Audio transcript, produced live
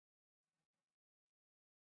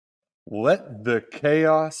Let the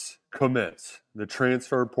chaos commence. The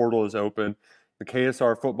transfer portal is open. The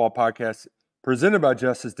KSR Football Podcast, presented by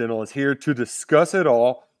Justice Dental, is here to discuss it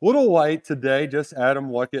all. A little light today, just Adam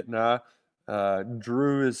Luckett and I.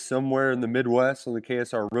 Drew is somewhere in the Midwest on the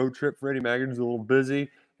KSR road trip. Freddie Maggard's a little busy.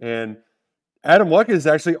 And Adam Luckett is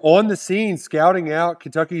actually on the scene scouting out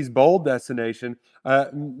Kentucky's bowl destination.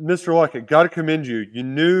 Mr. Luckett, got to commend you. You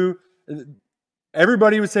knew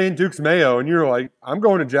everybody was saying Duke's Mayo, and you're like, I'm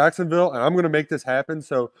going to Jacksonville, and I'm going to make this happen.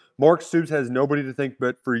 So Mark Stoops has nobody to thank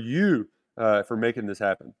but for you for making this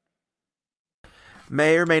happen.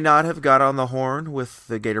 May or may not have got on the horn with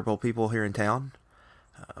the Gator Bowl people here in town.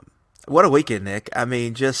 What a weekend, Nick. I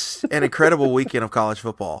mean, just an incredible weekend of college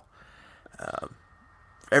football.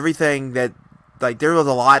 Everything that, like, there was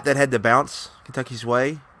a lot that had to bounce Kentucky's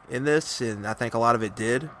way in this, and I think a lot of it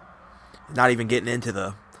did. Not even getting into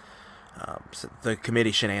the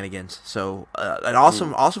committee shenanigans. So, an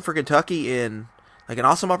awesome for Kentucky, and like an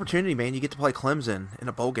awesome opportunity, man. You get to play Clemson in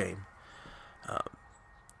a bowl game,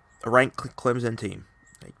 a ranked Clemson team.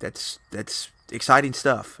 Like, that's exciting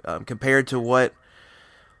stuff compared to what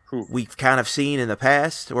we've kind of seen in the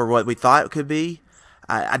past or what we thought it could be.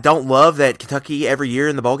 I don't love that Kentucky every year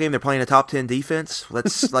in the bowl game they're playing a top 10 defense.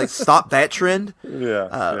 Let's stop that trend.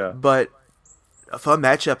 Yeah. But a fun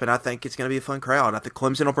matchup, and I think it's going to be a fun crowd. I think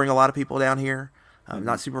Clemson will bring a lot of people down here,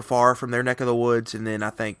 not super far from their neck of the woods. And then I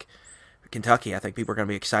think Kentucky, I think people are going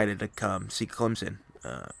to be excited to come see Clemson.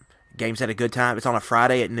 Game's at a good time. It's on a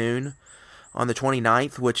Friday at noon on the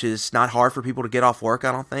 29th, which is not hard for people to get off work,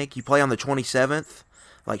 I don't think. You play on the 27th,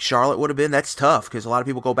 like Charlotte would have been. That's tough because a lot of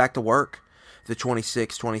people go back to work the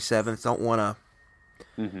 26th, 27th. Don't want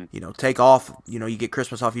to, take off. You get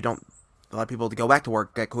Christmas off. A lot of people go back to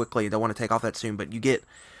work that quickly. Don't want to take off that soon, but you get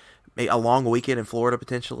a long weekend in Florida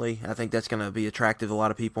potentially. I think that's going to be attractive to a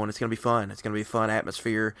lot of people, and it's going to be fun. It's going to be a fun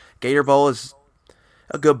atmosphere. Gator Bowl is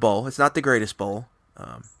a good bowl. It's not the greatest bowl.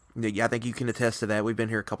 I think you can attest to that. We've been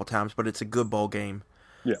here a couple times, but it's a good bowl game.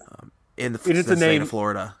 Yeah. In the state of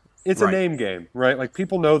Florida. It's a name game, right? Like,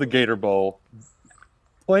 people know the Gator Bowl.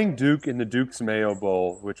 Playing Duke in the Duke's Mayo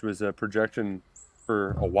Bowl, which was a projection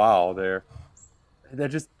for a while there, that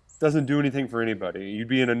just doesn't do anything for anybody. You'd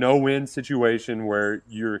be in a no-win situation where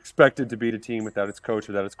you're expected to beat a team without its coach,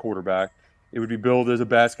 without its quarterback. It would be billed as a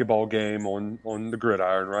basketball game on the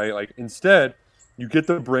gridiron, right? Like, instead, you get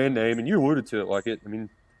the brand name, and you alluded to it, like it. I mean,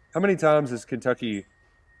 how many times has Kentucky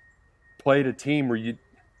played a team where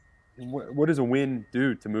what does a win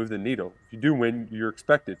do to move the needle? If you do win, you're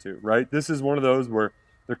expected to, right? This is one of those where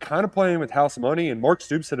they're kind of playing with house money, and Mark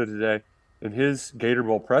Stoops said it today in his Gator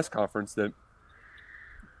Bowl press conference that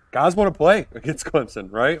guys want to play against Clemson,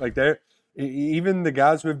 right? Like, even the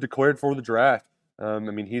guys who have declared for the draft.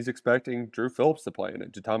 He's expecting Drew Phillips to play in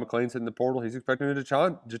it. Jaton McClain's in the portal. He's expecting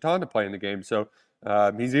Jaton to play in the game. So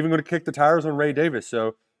he's even going to kick the tires on Ray Davis.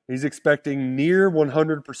 So he's expecting near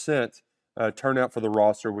 100% turnout for the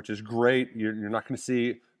roster, which is great. You're not going to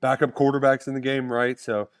see backup quarterbacks in the game, right?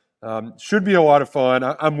 So should be a lot of fun.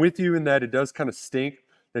 I'm with you in that it does kind of stink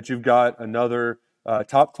that you've got another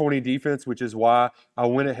top 20 defense, which is why I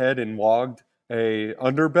went ahead and logged a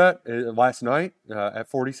under bet last night at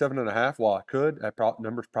 47.5 while I could. That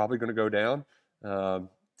number's probably going to go down.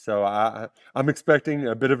 So I'm expecting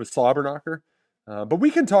a bit of a slobber knocker. But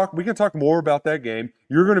we can talk more about that game.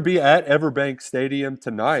 You're going to be at Everbank Stadium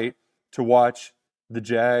tonight to watch the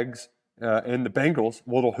Jags and the Bengals,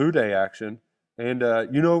 little Who Day action. And,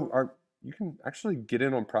 you can actually get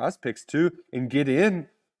in on Prize Picks too and get in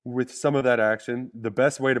with some of that action. The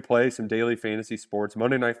best way to play some daily fantasy sports.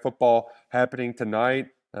 Monday Night Football happening tonight.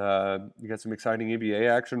 You got some exciting NBA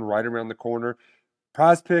action right around the corner.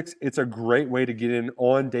 Prize Picks, it's a great way to get in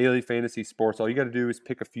on daily fantasy sports. All you got to do is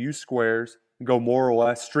pick a few squares, go more or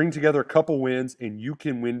less, string together a couple wins, and you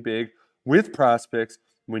can win big with Prize Picks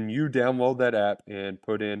when you download that app and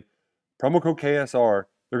put in promo code KSR.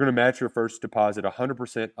 They're going to match your first deposit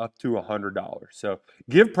 100% up to $100. So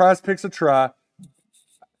give Prize Picks a try.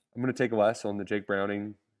 I'm going to take less on the Jake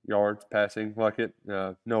Browning yards passing Luckett.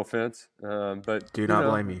 No offense, but do not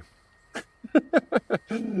blame me.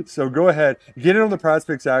 So go ahead, get in on the Prize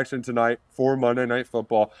Picks action tonight for Monday Night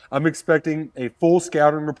Football. I'm expecting a full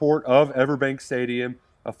scouting report of Everbank Stadium,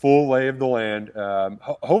 a full lay of the land.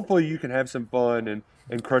 Hopefully you can have some fun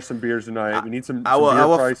and crush some beers tonight. We need some beer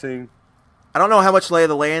pricing. I don't know how much lay of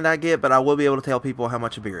the land I get, but I will be able to tell people how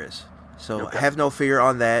much a beer is. So have no fear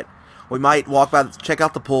on that. We might walk by, check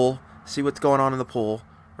out the pool, see what's going on in the pool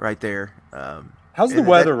right there. How's the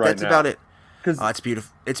weather right now? That's about it. It's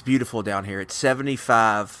beautiful. It's beautiful down here. It's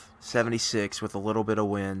 75, 76 with a little bit of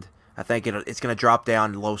wind. I think it's going to drop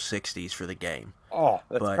down low 60s for the game. Oh,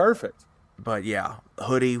 that's But perfect. But yeah,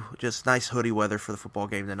 hoodie, just nice hoodie weather for the football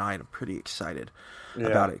game tonight. I'm pretty excited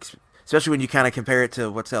about it, especially when you kind of compare it to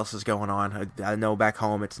what else is going on. I know back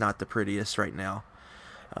home it's not the prettiest right now,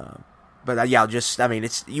 but yeah,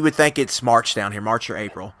 it's you would think it's March down here, March or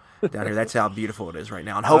April down here. That's how beautiful it is right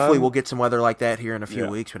now, and hopefully we'll get some weather like that here in a few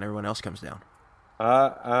weeks when everyone else comes down.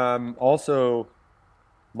 I'm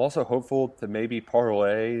also hopeful to maybe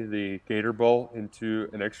parlay the Gator Bowl into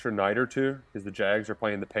an extra night or two because the Jags are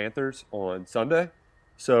playing the Panthers on Sunday.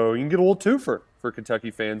 So you can get a little twofer for Kentucky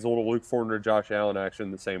fans, a little Luke Fortner, Josh Allen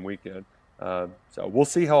action the same weekend. So we'll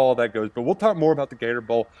see how all that goes. But we'll talk more about the Gator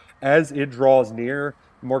Bowl as it draws near.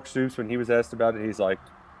 Mark Stoops, when he was asked about it, he's like,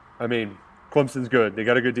 I mean, Clemson's good. They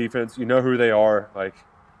got a good defense. You know who they are. Like,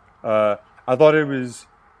 I thought it was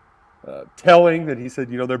telling that he said,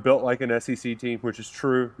 they're built like an SEC team, which is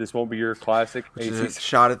true. This won't be your classic ACC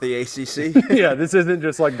shot at the ACC. Yeah, this isn't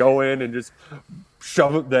just like go in and just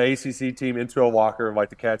shove the ACC team into a locker like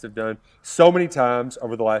the Cats have done so many times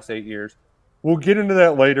over the last 8 years. We'll get into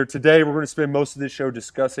that later. Today, we're going to spend most of this show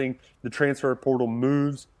discussing the transfer portal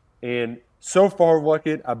moves. And so far,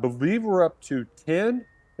 Luckett, I believe we're up to 10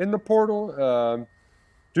 in the portal.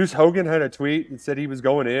 Deuce Hogan had a tweet that said he was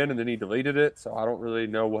going in, and then he deleted it, so I don't really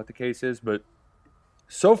know what the case is. But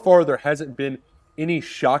so far, there hasn't been any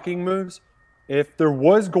shocking moves. If there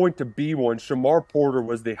was going to be one, Shamar Porter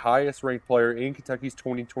was the highest-ranked player in Kentucky's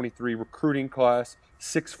 2023 recruiting class,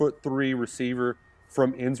 6'3" receiver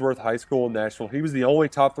from Innsworth High School in Nashville. He was the only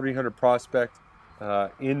top 300 prospect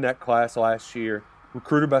in that class last year,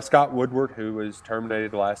 recruited by Scott Woodward, who was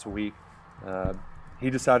terminated last week. He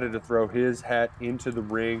decided to throw his hat into the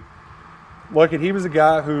ring. Look, he was a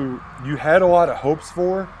guy who you had a lot of hopes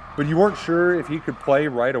for, but you weren't sure if he could play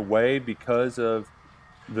right away because of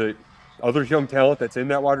the other young talent that's in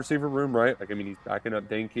that wide receiver room, right? He's backing up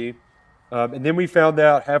Dane Key. And then we found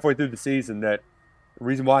out halfway through the season that the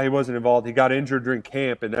reason why he wasn't involved, he got injured during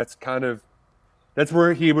camp, and that's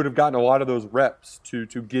where he would have gotten a lot of those reps to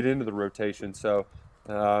get into the rotation. So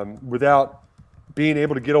without being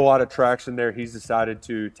able to get a lot of traction there, he's decided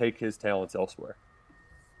to take his talents elsewhere.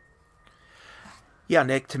 Yeah,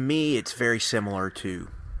 Nick, to me, it's very similar to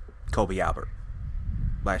Kobe Albert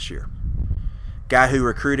last year. Guy who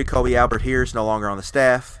recruited Kobe Albert here is no longer on the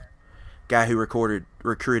staff. Guy who recruited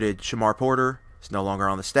Shamar Porter is no longer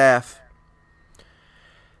on the staff.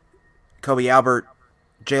 Kobe Albert,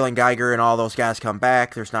 Jalen Geiger, and all those guys come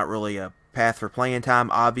back. There's not really a path for playing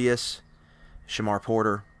time, obvious. Shamar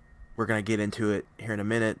Porter, we're going to get into it here in a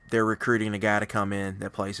minute. They're recruiting a guy to come in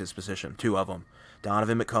that plays his position. Two of them,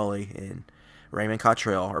 Donovan McCulley and Raymond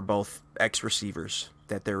Cottrell, are both ex-receivers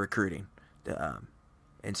that they're recruiting.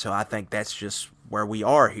 And so I think that's just where we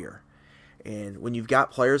are here. And when you've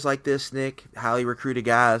got players like this, Nick, highly recruited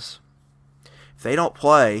guys, if they don't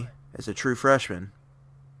play as a true freshman,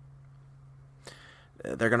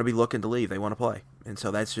 they're going to be looking to leave. They want to play. And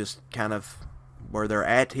so that's just kind of where they're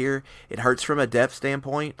at here. It hurts from a depth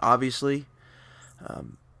standpoint, obviously.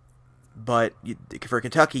 But for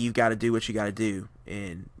Kentucky, you've got to do what you got to do.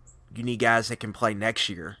 And you need guys that can play next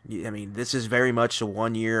year. This is very much a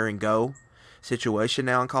one-year-and-go situation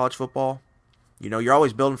now in college football. You're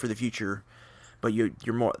always building for the future, but you're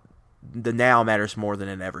more. The now matters more than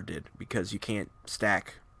it ever did because you can't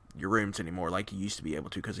stack your rooms anymore like you used to be able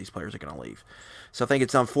to because these players are going to leave. So I think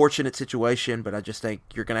it's an unfortunate situation, but I just think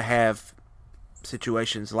you're going to have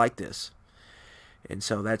situations like this. And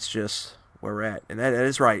so that's just where we're at. And that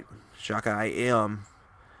is right, Shaka. I am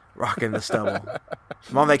rocking the stubble.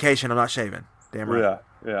 I'm on vacation. I'm not shaving. Damn right.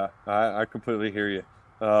 Yeah. I completely hear you.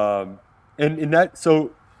 And that,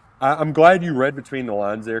 so I'm glad you read between the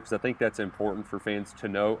lines there because I think that's important for fans to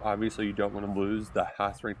know. Obviously, you don't want to lose the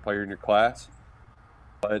highest-ranked player in your class.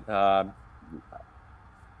 But I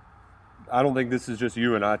don't think this is just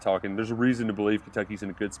you and I talking. There's a reason to believe Kentucky's in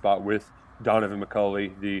a good spot with Donovan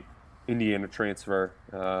McCulley, the Indiana transfer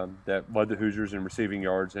that led the Hoosiers in receiving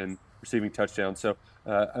yards and receiving touchdowns. So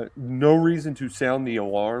no reason to sound the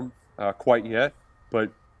alarm quite yet,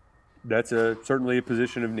 but that's certainly a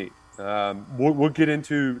position of need. We'll get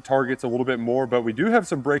into targets a little bit more, but we do have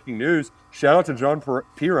some breaking news. Shout out to John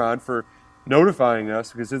Piron for notifying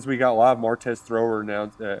us because since we got live, Martez Thrower now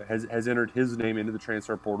has entered his name into the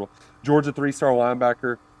transfer portal. Georgia 3-star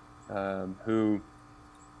linebacker who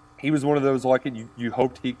he was one of those like you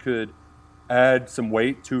hoped he could add some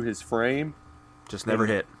weight to his frame. Just never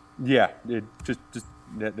hit. Yeah, it just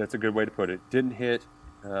that's a good way to put it. Didn't hit.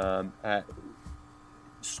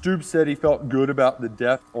 Stoops said he felt good about the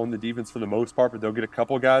depth on the defense for the most part, but they'll get a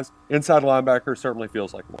couple of guys. Inside linebacker certainly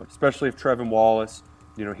feels like one, especially if Trevin Wallace,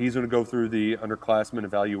 he's going to go through the underclassmen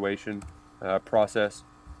evaluation. process,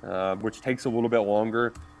 which takes a little bit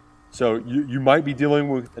longer. So you might be dealing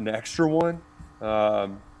with an extra one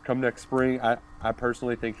come next spring. I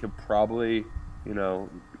personally think he'll probably,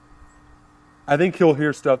 I think he'll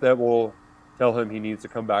hear stuff that will tell him he needs to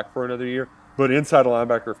come back for another year. But inside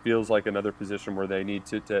linebacker feels like another position where they need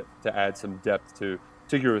to add some depth to,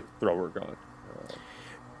 particularly with thrower gone.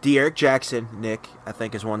 De'Aaron Jackson, Nick, I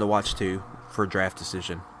think is one to watch too for a draft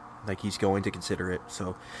decision. I think he's going to consider it.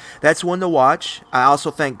 So that's one to watch. I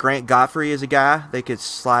also think Grant Godfrey is a guy they could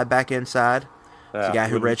slide back inside. He's a guy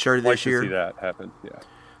who redshirted this year. To see that happen, yeah.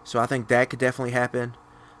 So I think that could definitely happen.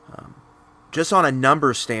 Just on a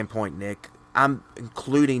numbers standpoint, Nick, I'm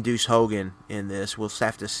including Deuce Hogan in this. We'll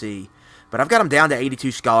have to see. But I've got him down to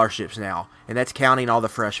 82 scholarships now, and that's counting all the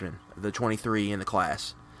freshmen, the 23 in the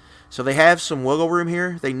class. So they have some wiggle room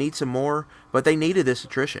here. They need some more, but they needed this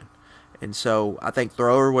attrition. And so I think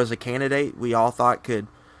Thrower was a candidate we all thought could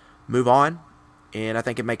move on, and I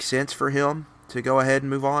think it makes sense for him to go ahead and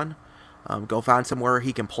move on, go find somewhere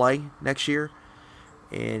he can play next year.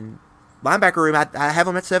 And linebacker room, I have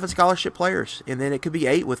them at 7 scholarship players, and then it could be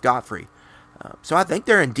 8 with Godfrey. So I think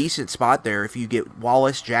they're in a decent spot there if you get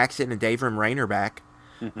Wallace, Jackson, and Davin Rayner back.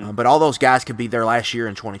 Mm-hmm. But all those guys could be there last year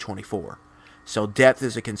in 2024. So depth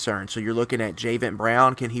is a concern. So you're looking at Javent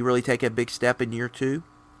Brown. Can he really take a big step in year 2?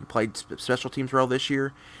 He played special teams role this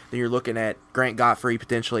year. Then you're looking at Grant Godfrey,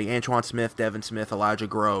 potentially Antoine Smith, Devin Smith, Elijah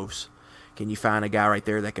Groves. Can you find a guy right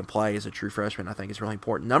there that can play as a true freshman? I think it's really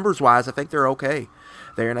important. Numbers-wise, I think they're okay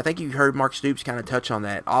there. And I think you heard Mark Stoops kind of touch on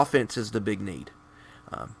that. Offense is the big need.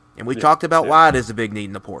 And we talked about why it is a big need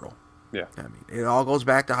in the portal. Yeah. I mean, it all goes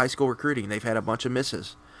back to high school recruiting. They've had a bunch of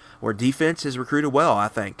misses. Where defense is recruited well, I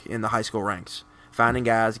think, in the high school ranks. Finding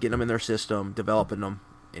guys, getting them in their system, developing them,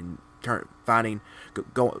 and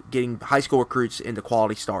getting high school recruits into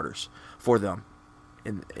quality starters for them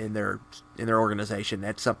in their organization.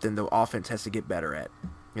 That's something the offense has to get better at.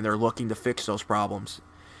 And they're looking to fix those problems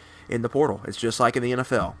in the portal. It's just like in the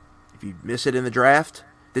NFL. If you miss it in the draft,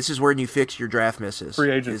 this is where you fix your draft misses. Free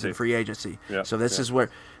agency. Is in free agency. Yeah, so this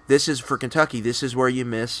is for Kentucky. This is where you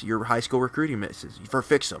miss your high school recruiting misses. For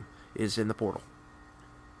fix them is in the portal.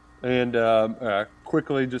 And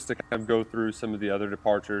quickly, just to kind of go through some of the other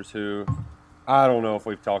departures who I don't know if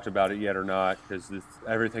we've talked about it yet or not because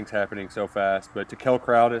everything's happening so fast. But Takel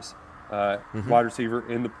Crowdis, wide receiver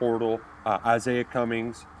in the portal. Isaiah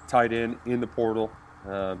Cummings, tight end in the portal,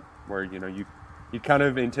 where you kind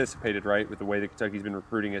of anticipated, right, with the way that Kentucky's been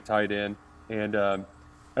recruiting at tight end. And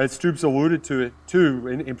as Stoops alluded to it, too,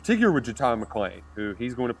 in particular with Jatan McClain, who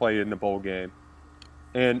he's going to play in the bowl game.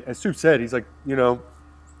 And as Stoops said, he's like,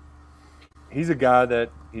 he's a guy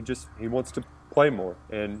that he wants to play more.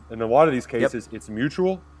 And in a lot of these cases, It's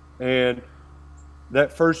mutual. And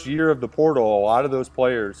that first year of the portal, a lot of those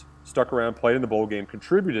players stuck around, played in the bowl game,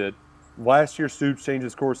 contributed. Last year, Stoops changed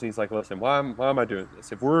his course, and he's like, listen, why am I doing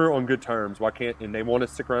this? If we're on good terms, why can't – and they want to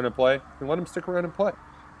stick around and play, then let them stick around and play.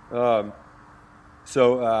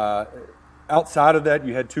 So outside of that,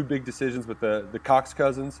 you had 2 big decisions with the Cox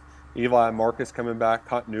cousins, Eli and Marcus coming back,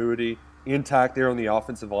 continuity, intact there on the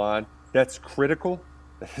offensive line. That's critical.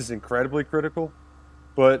 That is incredibly critical.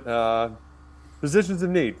 But positions of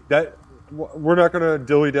need. That we're not going to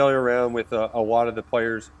dilly-dally around with a lot of the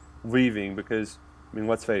players leaving because – I mean,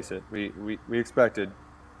 let's face it. We expected,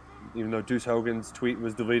 even though Deuce Hogan's tweet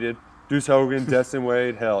was deleted, Deuce Hogan, Destin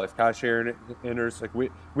Wade, hell, if Kai Sharon enters, like we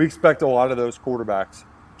expect a lot of those quarterbacks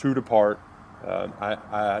to depart.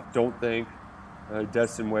 I don't think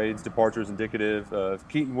Destin Wade's departure is indicative of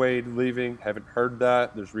Keaton Wade leaving. Haven't heard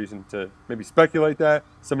that. There's reason to maybe speculate that.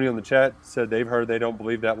 Somebody on the chat said they've heard they don't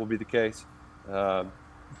believe that will be the case.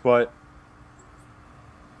 But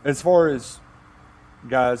as far as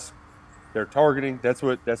guys they're targeting, that's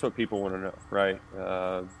what people want to know, right?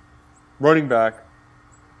 Running back,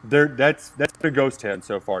 that's a ghost head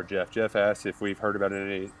so far, Jeff. Jeff asked if we've heard about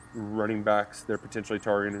any running backs they're potentially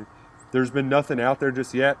targeting. There's been nothing out there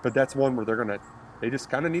just yet, but that's one where they just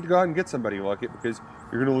kind of need to go out and get somebody like it because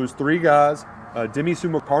you're going to lose 3 guys. Demi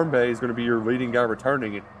Sumokarmbe is going to be your leading guy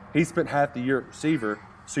returning, and he spent half the year at receiver,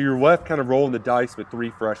 so you're left kind of rolling the dice with 3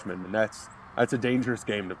 freshmen, and that's a dangerous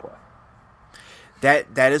game to play.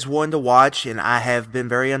 That is one to watch, and I have been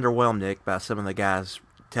very underwhelmed, Nick, by some of the guys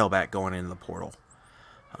tailback going into the portal.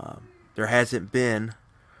 There hasn't been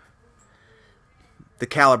the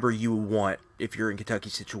caliber you want if you're in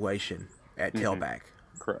Kentucky's situation at tailback.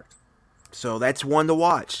 Correct. So that's one to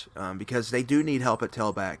watch because they do need help at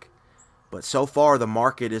tailback. But so far, the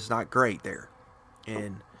market is not great there.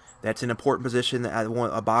 And that's an important position that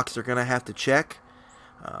a box they're going to have to check.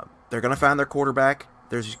 They're going to find their quarterback.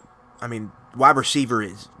 wide receiver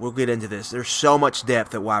is. We'll get into this. There's so much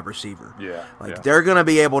depth at wide receiver. Yeah. They're going to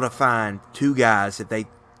be able to find two guys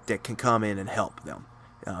that can come in and help them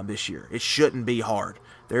this year. It shouldn't be hard.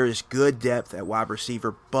 There is good depth at wide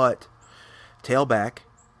receiver, but tailback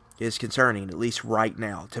is concerning, at least right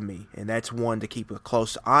now to me, and that's one to keep a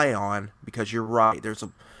close eye on because you're right.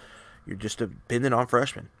 You're just dependent on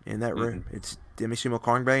freshmen in that room. It's Demi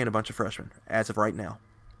Sumo-Korngbe and a bunch of freshmen as of right now.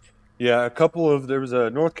 Yeah, there was a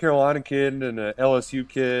North Carolina kid and an LSU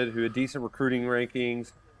kid who had decent recruiting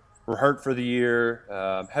rankings, were hurt for the year,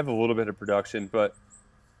 have a little bit of production, but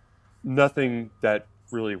nothing that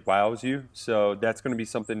really wows you. So that's going to be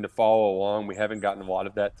something to follow along. We haven't gotten a lot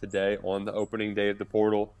of that today on the opening day of the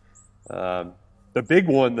portal. The big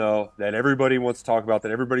one, though, that everybody wants to talk about,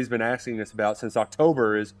 that everybody's been asking us about since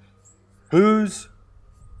October is who's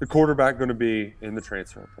the quarterback going to be in the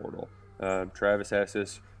transfer portal? Travis asked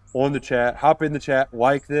us on the chat. Hop in the chat,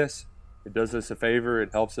 like this. It does us a favor. It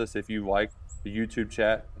helps us if you like the YouTube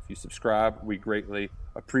chat. If you subscribe, we greatly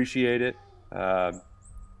appreciate it.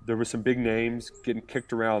 There were some big names getting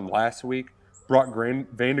kicked around last week. Brock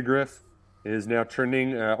Vandegrift is now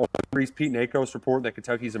trending on Pete Nakos report that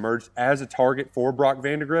Kentucky's emerged as a target for Brock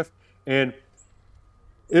Vandegrift. And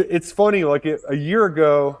it's funny, like a year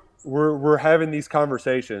ago, we're having these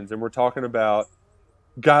conversations and we're talking about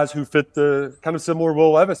guys who fit the kind of similar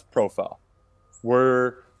Will Levis profile,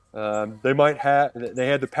 where they had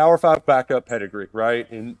the Power 5 backup pedigree, right?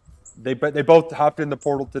 And they both hopped in the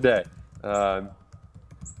portal today.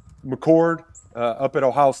 McCord up at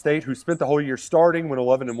Ohio State, who spent the whole year starting, went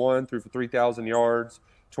 11-1, threw for 3,000 yards,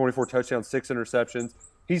 24 touchdowns, 6 interceptions.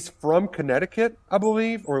 He's from Connecticut, I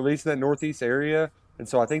believe, or at least in that northeast area. And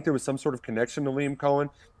so I think there was some sort of connection to Liam Cohen.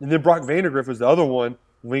 And then Brock Vandegrift was the other one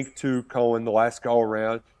linked to Cohen the last go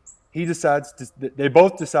around. They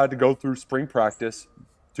both decide to go through spring practice,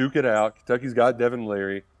 duke it out. Kentucky's got Devin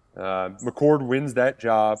Leary. McCord wins that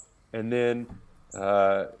job. And then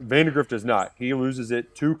Vandegrift does not. He loses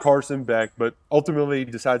it to Carson Beck, but ultimately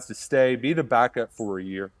decides to stay, be the backup for a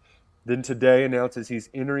year. Then today announces he's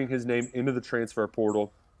entering his name into the transfer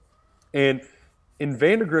portal. And in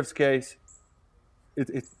Vandegrift's case,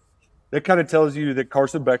 that kind of tells you that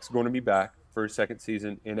Carson Beck's going to be back for his second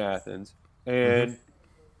season in Athens. And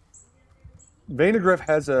Vandegrift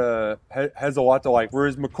has a lot to like.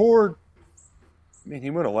 Whereas McCord, he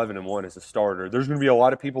went 11-1 as a starter. There's going to be a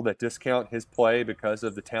lot of people that discount his play because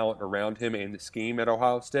of the talent around him and the scheme at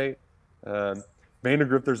Ohio State.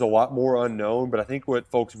 Vandegrift, there's a lot more unknown, but I think what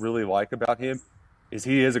folks really like about him is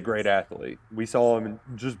he is a great athlete. We saw him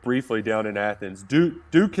just briefly down in Athens.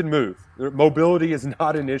 Duke can move. Mobility is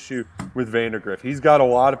not an issue with Vandegrift. He's got a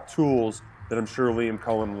lot of tools that I'm sure Liam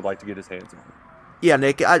Cohen would like to get his hands on. Yeah,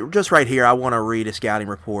 Nick, just right here, I want to read a scouting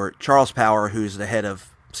report. Charles Power, who's the head of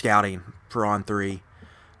scouting for On3,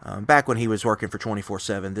 back when he was working for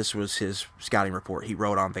 24/7, this was his scouting report he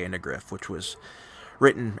wrote on Vandegrift, which was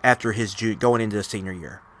written after his going into his senior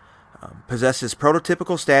year. Possesses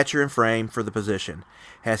prototypical stature and frame for the position.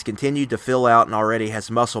 Has continued to fill out and already has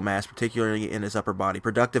muscle mass, particularly in his upper body.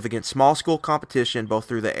 Productive against small school competition, both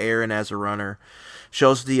through the air and as a runner.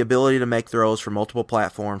 Shows the ability to make throws from multiple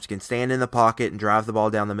platforms. Can stand in the pocket and drive the ball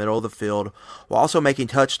down the middle of the field, while also making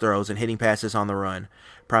touch throws and hitting passes on the run.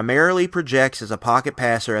 Primarily projects as a pocket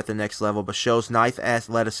passer at the next level, but shows nice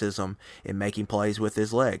athleticism in making plays with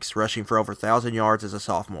his legs, rushing for over 1,000 yards as a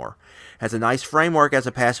sophomore. Has a nice framework as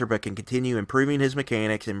a passer, but can continue improving his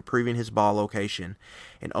mechanics, improving his ball location,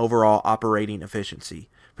 and overall operating efficiency.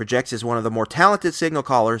 Projects as one of the more talented signal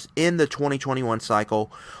callers in the 2021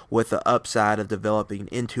 cycle, with the upside of developing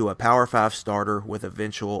into a Power 5 starter with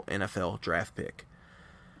eventual NFL draft pick.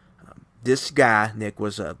 This guy, Nick,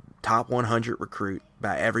 was a top 100 recruit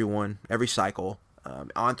by everyone, every cycle.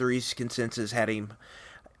 On3's consensus had him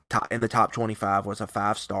in the top 25, was a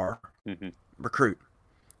 5-star recruit.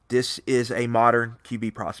 This is a modern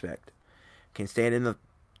QB prospect. Can stand in the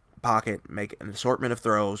pocket, make an assortment of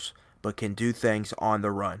throws, but can do things on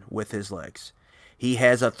the run with his legs. He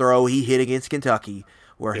has a throw he hit against Kentucky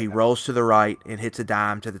where he rolls to the right and hits a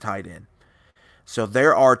dime to the tight end. So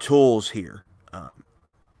there are tools here.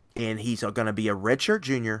 And he's going to be a redshirt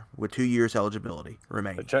junior with 2 years eligibility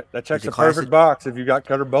remaining. That checks the perfect box if you got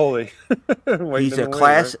Cutter Boley. He's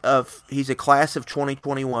a class of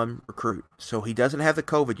 2021 recruit, so he doesn't have the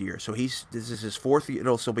COVID year. So this is his fourth year.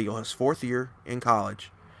 It'll still be his fourth year in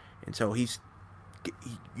college, and so you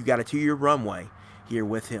got a 2-year runway here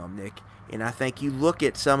with him, Nick. And I think you look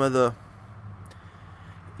at some of the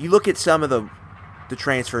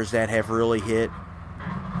transfers that have really hit.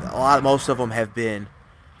 Most of them have been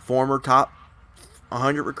former top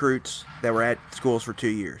 100 recruits that were at schools for 2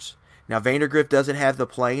 years. Now, Vandergrift doesn't have the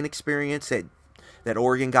playing experience that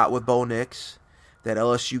Oregon got with Bo Nix, that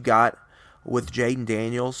LSU got with Jaden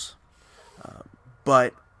Daniels,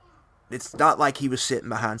 but it's not like he was sitting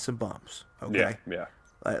behind some bums. Okay, yeah.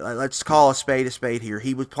 Let's call a spade here.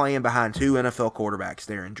 He was playing behind 2 NFL quarterbacks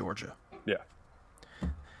there in Georgia. Yeah.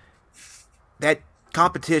 That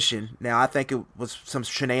competition, now I think it was some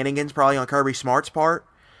shenanigans probably on Kirby Smart's part.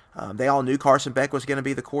 They all knew Carson Beck was going to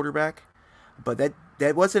be the quarterback, but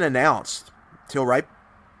that wasn't announced till right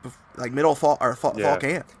like middle fall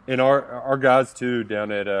camp. And our guys too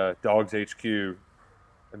down at Dogs HQ.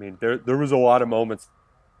 I mean, there was a lot of moments.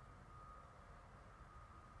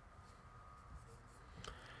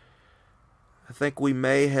 I think we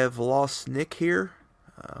may have lost Nick here.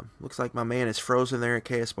 Looks like my man is frozen there at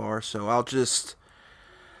KS Bar, so I'll just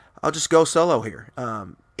go solo here.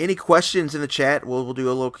 Any questions in the chat? We'll do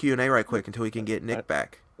a little Q&A right quick until we can get Nick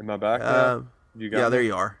back. Am I back? You got me? There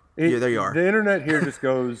you are. There you are. The internet here just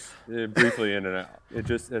goes briefly in and out.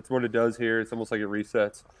 That's what it does here. It's almost like it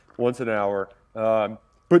resets once an hour.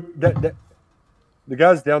 But the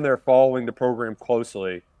guys down there following the program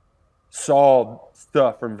closely saw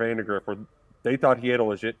stuff from Vandegrift where they thought he had a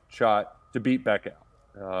legit shot to beat Beck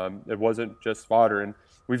out. It wasn't just fodder. And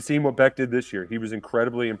we've seen what Beck did this year. He was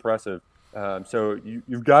incredibly impressive. So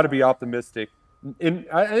you've got to be optimistic. And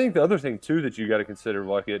I think the other thing, too, that you got to consider,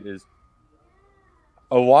 Luckett, is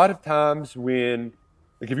a lot of times when,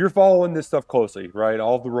 like, if you're following this stuff closely, right,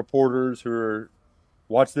 all the reporters who are,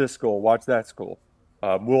 watch this school, watch that school.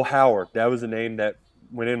 Will Howard, that was a name that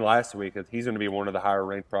went in last week. He's going to be one of the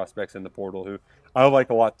higher-ranked prospects in the portal who I like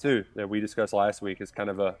a lot, too, that we discussed last week as kind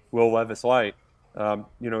of a Will Levis light.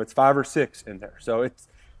 It's 5 or 6 in there. So it's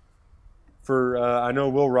for I know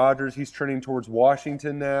Will Rogers, he's trending towards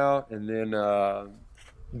Washington now, and then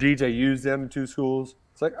DJ used them 2 schools.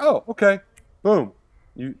 It's like, oh, okay, boom.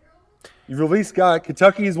 You've released guy.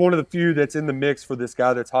 Kentucky is one of the few that's in the mix for this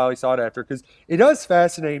guy that's highly sought after, because it does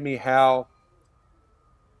fascinate me how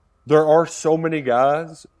there are so many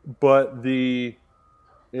guys, but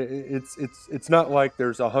it's not like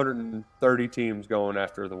there's 130 teams going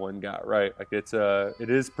after the one guy, right? Like it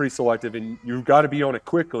is pretty selective, and you've got to be on it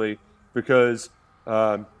quickly because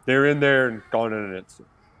they're in there and gone in an instant.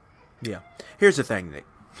 Yeah. Here's the thing, Nick.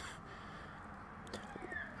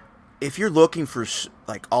 If you're looking for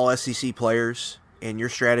like all SEC players and your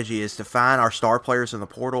strategy is to find our star players in the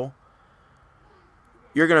portal,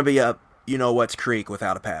 you're going to be up, what's creek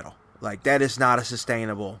without a paddle. Like, that is not a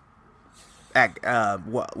sustainable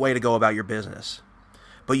way to go about your business.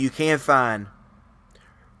 But you can find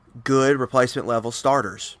good replacement level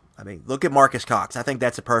starters. I mean, look at Marcus Cox. I think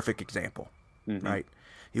that's a perfect example, right?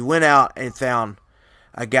 You went out and found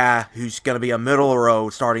a guy who's going to be a middle of the road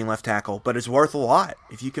starting left tackle, but it's worth a lot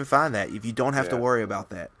if you can find that, if you don't have to worry about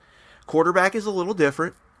that. Quarterback is a little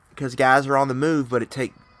different because guys are on the move, but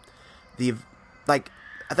I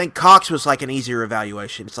think Cox was like an easier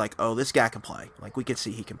evaluation. It's like, oh, this guy can play. Like, we can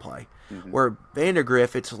see he can play. Where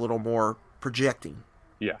Vandegrift, it's a little more projecting.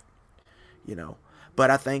 Yeah.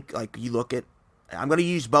 But I think, like, you look at, I'm going to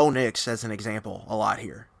use Bo Nix as an example a lot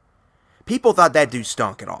here. People thought that dude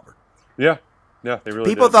stunk at Auburn. Yeah. Yeah, they really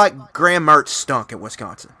People did. thought Graham Mertz stunk at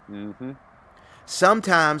Wisconsin.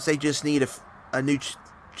 Sometimes they just need a new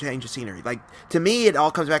change of scenery. Like, to me, it all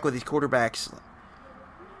comes back with these quarterbacks.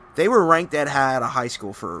 They were ranked that high out of high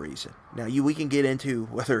school for a reason. Now, we can get into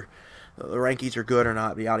whether the rankings are good or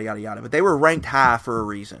not, yada, yada, yada. But they were ranked high for a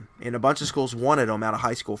reason. And a bunch of schools wanted them out of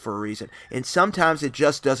high school for a reason. And sometimes it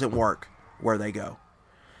just doesn't work where they go.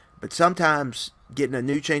 But sometimes getting a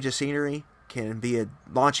new change of scenery can be a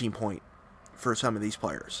launching point for some of these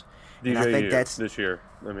players. DJU, and I think that's this year.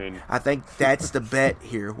 I think that's the bet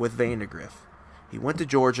here with Vandegrift. He went to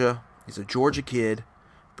Georgia. He's a Georgia kid.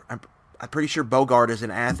 I'm pretty sure Bogart is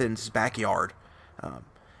in Athens' backyard.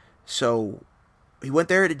 So he went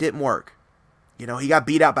there and it didn't work. He got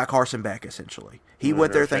beat out by Carson Beck, essentially. He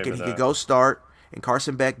went there thinking he could go start, and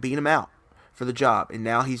Carson Beck beat him out for the job. And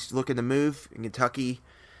now he's looking to move, in Kentucky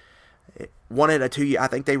wanted a 2-year. I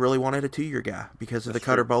think they really wanted a 2-year guy because of the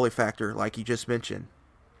Cutter Boley factor, like you just mentioned.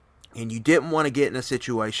 And you didn't want to get in a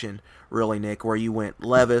situation, really, Nick, where you went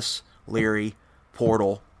Levis, Leary,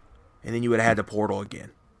 portal, and then you would have had the portal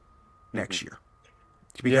again next year.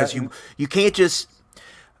 Because you can't just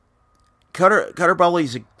Cutter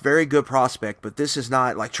Boley's a very good prospect, but this is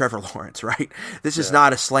not like Trevor Lawrence, right? This is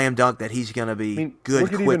not a slam dunk that he's going to be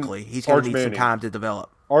good quickly. He's going to need some time to develop.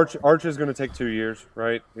 Arch is going to take 2 years,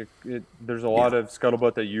 right? There's a lot of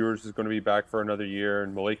scuttlebutt that Ewers is going to be back for another year,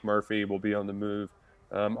 and Malik Murphy will be on the move.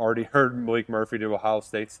 Already heard Malik Murphy do Ohio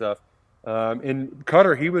State stuff. And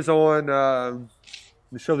Cutter, he was on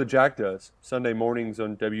the show that Jack does Sunday mornings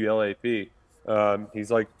on WLAP.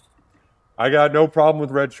 He's like, I got no problem with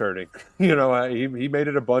redshirting. He made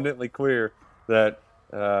it abundantly clear that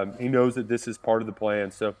he knows that this is part of the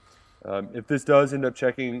plan. So if this does end up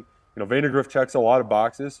checking, Vandergriff checks a lot of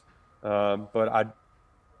boxes, but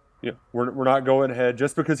we're not going ahead.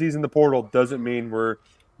 Just because he's in the portal doesn't mean we're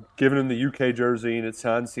giving him the UK jersey and it's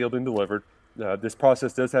signed, sealed, and delivered. This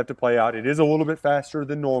process does have to play out. It is a little bit faster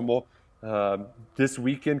than normal. This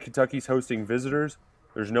weekend, Kentucky's hosting visitors.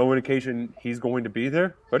 There's no indication he's going to be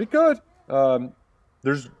there, but he could.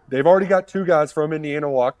 They've already got 2 guys from Indiana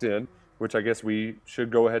walked in, which I guess we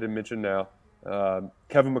should go ahead and mention now. Donovan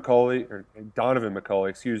McCulley,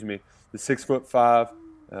 the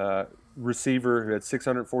 6'5" receiver who had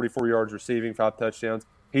 644 yards receiving, 5 touchdowns.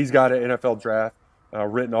 He's got an NFL draft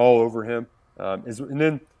written all over him. And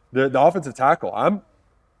then the offensive tackle.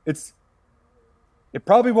 It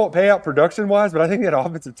probably won't pay out production-wise, but I think that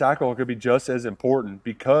offensive tackle could be just as important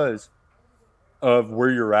because of where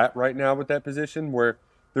you're at right now with that position, where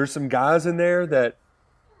there's some guys in there that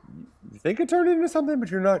you think could turn into something, but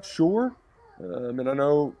you're not sure. And I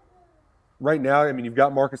know right now, you've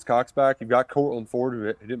got Marcus Cox back. You've got Cortland Ford,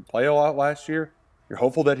 who didn't play a lot last year. You're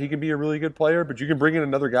hopeful that he can be a really good player, but you can bring in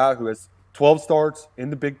another guy who has 12 starts in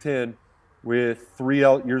the Big Ten with 3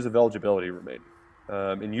 years of eligibility remaining.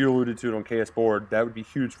 And you alluded to it on KS Board. That would be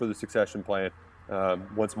huge for the succession plan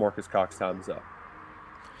once Marcus Cox time is up.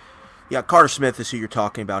 Yeah, Carter Smith is who you're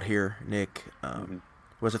talking about here, Nick.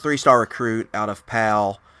 Was a 3-star recruit out of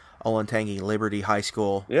Olentangy Liberty High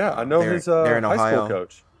School. Yeah, I know his there in high Ohio. school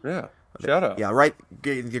coach. Yeah, shout out. Yeah, right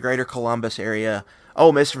in the greater Columbus area.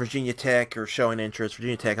 Ole Miss and Virginia Tech are showing interest.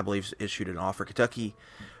 Virginia Tech, I believe, issued an offer. Kentucky,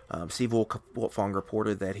 Steve Wolfong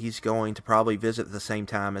reported that he's going to probably visit at the same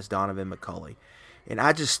time as Donovan McCulley. And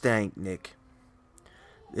I just think, Nick,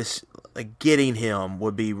 this getting him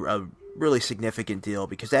would be a really significant deal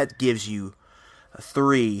because that gives you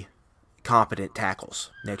 3 competent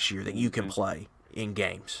tackles next year that you can play in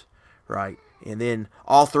games, right? And then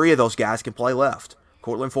all 3 of those guys can play left.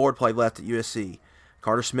 Cortland Ford played left at USC.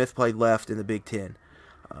 Carter Smith played left in the Big Ten.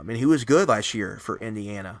 And he was good last year for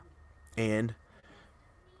Indiana. And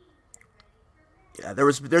yeah,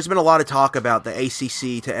 there's been a lot of talk about the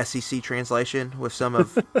ACC to SEC translation with some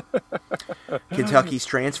of Kentucky's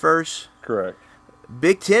transfers. Correct.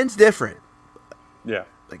 Big Ten's different. Yeah.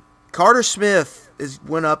 Carter Smith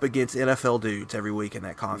went up against NFL dudes every week in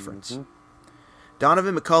that conference.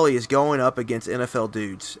 Donovan McCulley is going up against NFL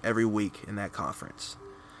dudes every week in that conference.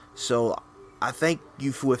 So I think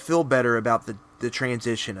you would feel better about the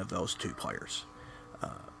transition of those 2 players.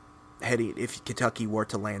 If Kentucky were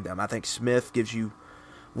to land them. I think Smith gives you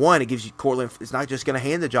it gives you Cortland. It's not just going to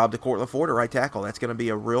hand the job to Cortland Ford at right tackle. That's going to be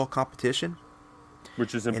a real competition.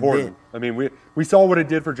 Which is important. We saw what it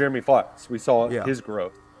did for Jeremy Flax. We saw his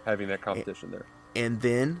growth having that competition there. And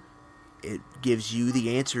then it gives you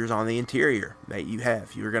the answers on the interior that you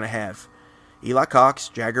have. You're going to have Eli Cox,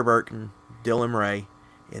 Jagger Burton, Dylan Ray,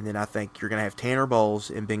 and then I think you're going to have Tanner Bowles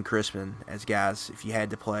and Ben Crispin as guys. If you had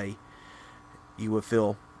to play, you would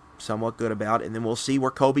feel somewhat good about it. And then we'll see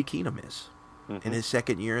where Kobe Keenum is in his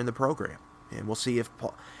second year in the program. And we'll see if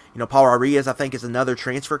Paul Rodriguez, I think, is another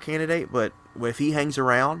transfer candidate, but if he hangs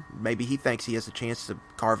around, maybe he thinks he has a chance to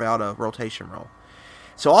carve out a rotation role.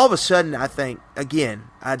 So all of a sudden, I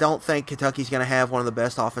don't think Kentucky's going to have one of the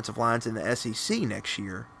best offensive lines in the SEC next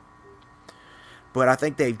year, but I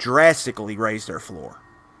think they've drastically raised their floor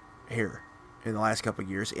here in the last couple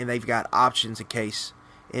of years, and they've got options in case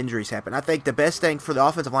injuries happen. I think the best thing for the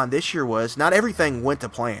offensive line this year was not everything went to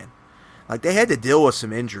plan. They had to deal with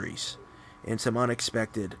some injuries and some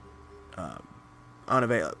unexpected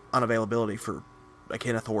unavailability for a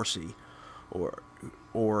Kenneth Horsey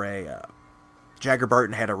or a Jagger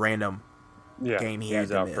Burton had a random game he had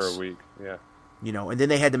to miss. He was out for a week. Yeah. And then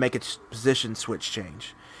they had to make a position switch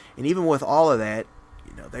change. And even with all of that,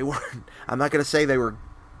 they weren't. I'm not going to say they were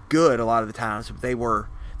good a lot of the times, but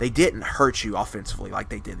they didn't hurt you offensively like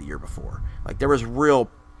they did the year before. There was real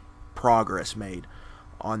progress made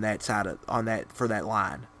on that for that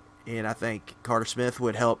line. And I think Carter Smith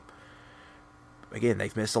would help. Again,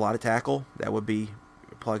 they've missed a lot of tackle. That would be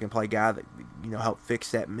a plug-and-play guy that help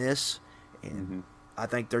fix that miss. And I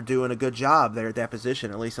think they're doing a good job there at that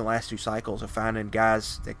position, at least in the last 2 cycles, of finding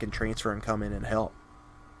guys that can transfer and come in and help.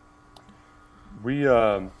 We've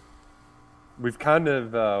kind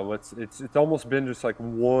of it's almost been just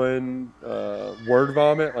one word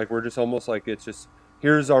vomit. We're just almost it's just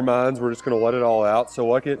here's our minds. We're just going to let it all out.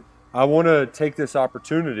 So I want to take this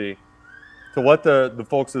opportunity to let the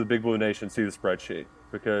folks of the Big Blue Nation see the spreadsheet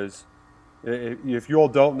because If you all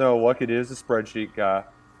don't know, Luckett is a spreadsheet guy.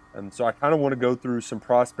 And so I kind of want to go through some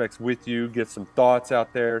prospects with you, get some thoughts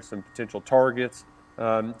out there, some potential targets.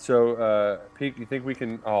 Pete, you think we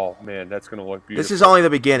can? Oh man, that's going to look beautiful. This is only the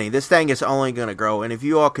beginning. This thing is only going to grow. And if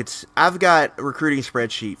you all could, I've got a recruiting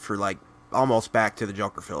spreadsheet for like almost back to the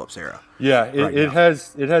Joker Phillips era. Yeah, it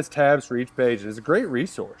has tabs for each page. It's a great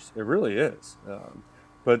resource. It really is.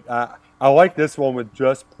 But I like this one with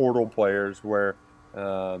just portal players where,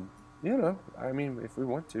 I mean, if we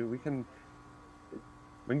want to, we can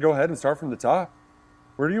go ahead and start from the top.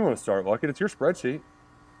 Where do you want to start, Luckett? It's your spreadsheet.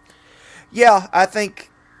 Yeah, I think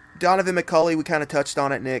Donovan McCulley, we kind of touched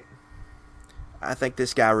on it, Nick. I think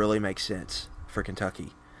this guy really makes sense for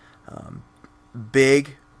Kentucky.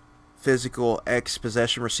 Big, physical,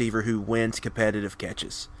 ex-possession receiver who wins competitive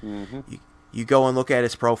catches. Mm-hmm. You go and look at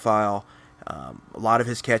his profile. A lot of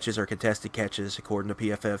his catches are contested catches, according to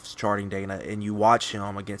PFF's charting data, and you watch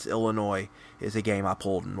him against Illinois is a game I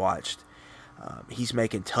pulled and watched. He's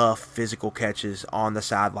making tough physical catches on the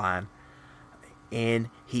sideline, and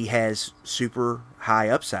he has super high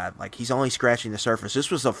upside. Like, he's only scratching the surface.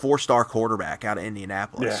 This was a 4-star quarterback out of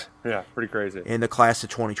Indianapolis. Yeah, pretty crazy. In the class of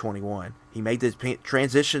 2021. He made the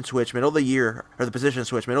transition switch middle of the year, or the position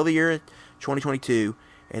switch middle of the year in 2022,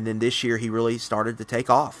 and then this year he really started to take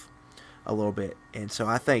off a little bit. And so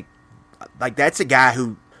I think, like, that's a guy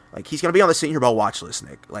who, like, he's going to be on the Senior Bowl watch list,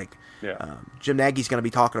 Nick. Like, Jim Nagy's going to be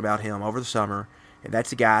talking about him over the summer, and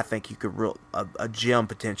that's a guy I think you could a gem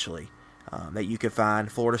potentially that you could find.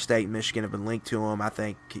 Florida State and Michigan have been linked to him. I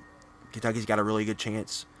think Kentucky's got a really good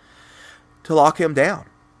chance to lock him down.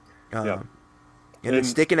 And then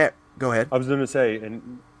sticking at – go ahead. I was going to say,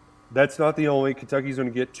 and that's not the only – Kentucky's going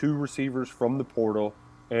to get 2 receivers from the portal,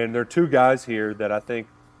 and there are 2 guys here that I think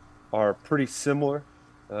are pretty similar,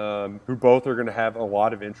 who both are going to have a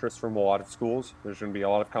lot of interest from a lot of schools. There's going to be a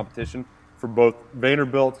lot of competition for both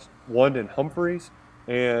Vanderbilt's London Humphreys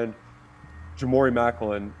and Jamori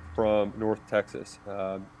Macklin from North Texas.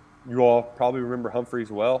 You all probably remember Humphreys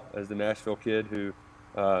well as the Nashville kid who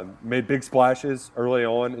made big splashes early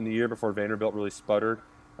on in the year before Vanderbilt really sputtered.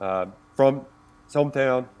 From his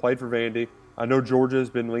hometown, played for Vandy. I know Georgia's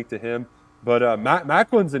been linked to him. But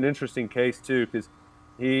Macklin's an interesting case, too, because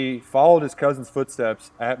he followed his cousin's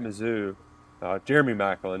footsteps at Mizzou, Jeremy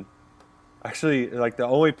Macklin. Actually, like, the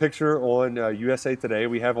only picture on USA Today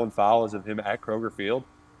we have on file is of him at Kroger Field.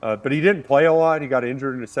 But he didn't play a lot. He got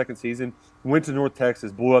injured in his second season. Went to North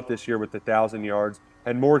Texas, blew up this year with 1,000 yards,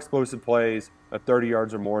 had more explosive plays of 30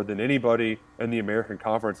 yards or more than anybody in the American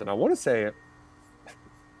Conference. And I want to say it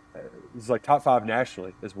was like top 5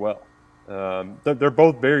 nationally as well. They're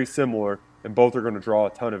both very similar, and both are going to draw a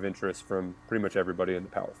ton of interest from pretty much everybody in the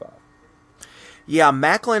Power 5. Yeah,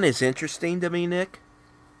 Macklin is interesting to me, Nick,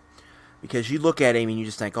 because you look at him and you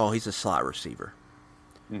just think, oh, he's a slot receiver.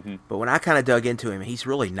 Mm-hmm. But when I kind of dug into him, he's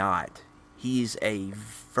really not. He's a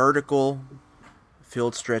vertical,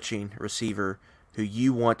 field-stretching receiver who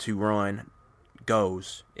you want to run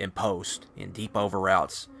goes in post, in deep over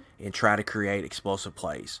routes, and try to create explosive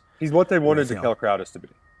plays. He's what they wanted to Cal Crowdus to be.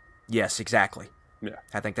 Yes, exactly. Yeah.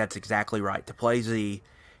 I think that's exactly right. To play Z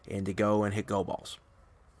and to go and hit go balls.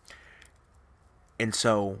 And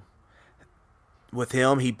so, with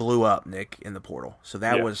him, he blew up, Nick, in the portal. So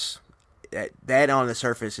that was... That on the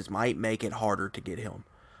surface, it might make it harder to get him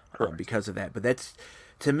because of that. But that's,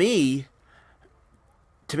 to me,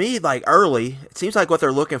 like, early, it seems like what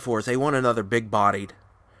they're looking for is they want another big-bodied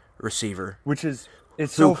receiver. Which is,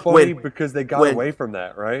 it's so funny because they got away from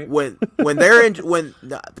that, right? When they're in,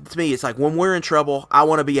 to me, it's like when we're in trouble, I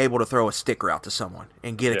want to be able to throw a stick route to someone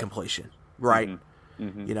and get a completion, right? Mm-hmm.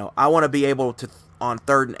 Mm-hmm. You know, I want to be able to, on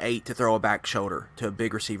 3rd and 8, to throw a back shoulder to a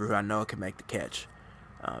big receiver who I know can make the catch.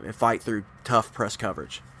 And fight through tough press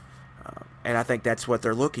coverage. And I think that's what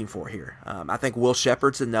they're looking for here. I think Will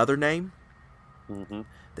Shepard's another name. Mm-hmm.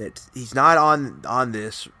 That he's not on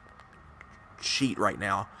this sheet right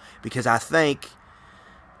now because I think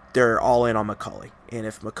they're all in on McCulley. And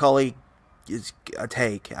if McCulley is a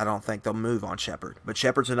take, I don't think they'll move on Shepard. But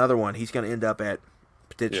Shepard's another one. He's going to end up at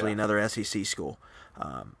potentially another SEC school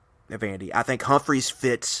at Vandy. I think Humphreys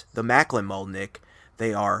fits the Macklin mold, Nick.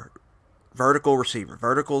 They are vertical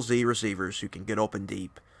Z receivers who can get open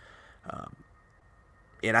deep.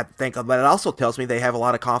 And I think, but it also tells me they have a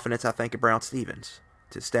lot of confidence, I think, in Brown Stevens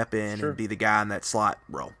to step in and be the guy in that slot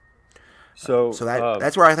role. So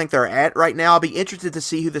that's where I think they're at right now. I'll be interested to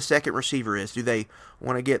see who the second receiver is. Do they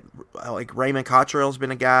want to get, like, Raymond Cottrell's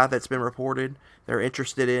been a guy that's been reported they're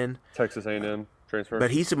interested in. Texas A&M transfer.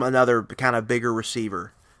 But he's another kind of bigger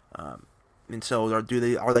receiver. And so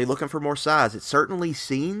are they looking for more size? It certainly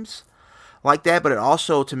seems like that, but it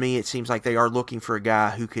also, to me, it seems like they are looking for a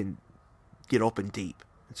guy who can get open deep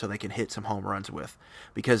so they can hit some home runs with.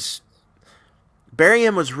 Because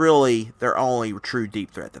Berrien was really their only true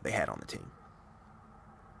deep threat that they had on the team.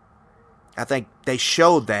 I think they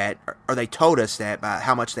showed that, or they told us that by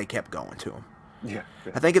how much they kept going to him. Yeah.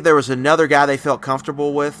 I think if there was another guy they felt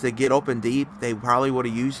comfortable with to get open deep, they probably would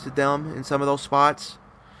have used them in some of those spots.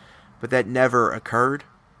 But that never occurred.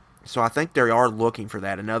 So I think they are looking for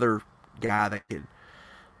that, another guy that could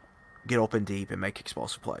get open deep and make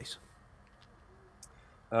explosive plays.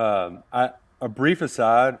 A brief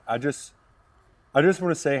aside, I just want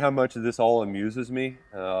to say how much of this all amuses me.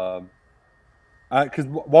 Because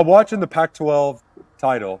while watching the Pac-12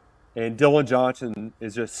 title and Dylan Johnson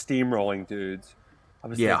is just steamrolling dudes, I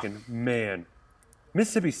was thinking, man,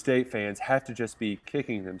 Mississippi State fans have to just be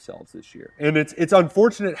kicking themselves this year. And it's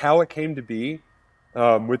unfortunate how it came to be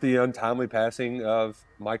with the untimely passing of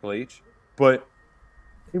Mike Leach, but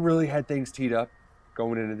he really had things teed up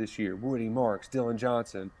going into this year. Woody Marks, Dylan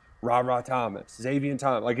Johnson, Ra Thomas, Xavier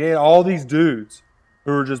Thomas. Like, they had all these dudes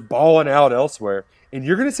who are just balling out elsewhere. And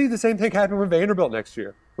you're going to see the same thing happen with Vanderbilt next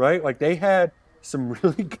year, right? Like, they had some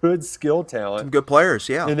really good skill talent. Some good players,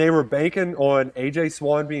 yeah. And they were banking on A.J.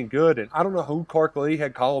 Swan being good. And I don't know who Clark Lee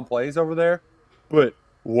had calling plays over there, but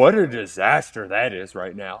what a disaster that is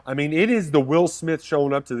right now. I mean, it is the Will Smith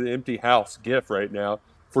showing up to the empty house gif right now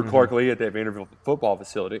for Clark Lee at that Vanderbilt football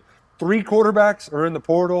facility. 3 quarterbacks are in the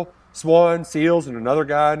portal, Swan, Seals, and another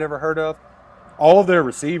guy I never heard of. All of their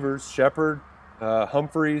receivers, Shepard,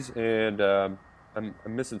 Humphreys, and I'm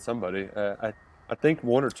missing somebody. I think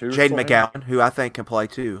 1 or 2. Jaden McGowan, who I think can play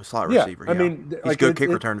too, slot receiver. I mean, he's a good kick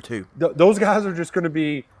returner too. Those guys are just going to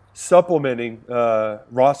be supplementing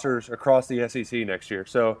rosters across the SEC next year.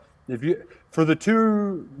 So for the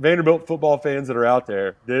 2 Vanderbilt football fans that are out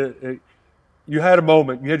there, you had a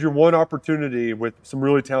moment. You had your one opportunity with some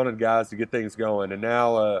really talented guys to get things going, and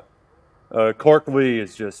now Clark Lee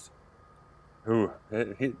is just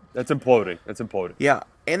that's imploding. That's imploding. Yeah,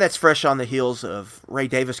 and that's fresh on the heels of Ray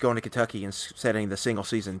Davis going to Kentucky and setting the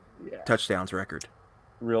single-season touchdowns record.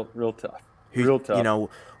 Real tough. Real tough. You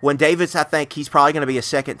know, when Davis, I think he's probably going to be a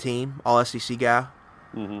second-team All-SEC guy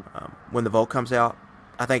when the vote comes out.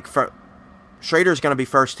 I think Schrader's going to be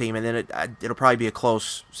first team, and then it'll probably be a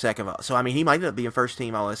close second. So, I mean, he might end up being first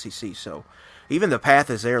team All-SEC. So, even the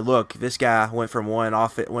path is there. Look, this guy went from went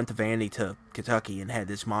to Vandy to Kentucky and had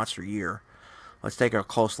this monster year. Let's take a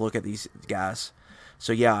close look at these guys.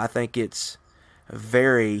 So, yeah, I think it's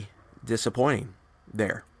very disappointing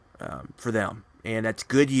there for them. And it's a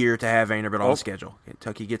good year to have Vanderbilt on the schedule.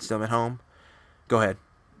 Kentucky gets them at home. Go ahead.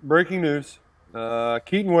 Breaking news.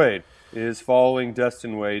 Keaton Wade is following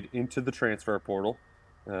Destin Wade into the transfer portal.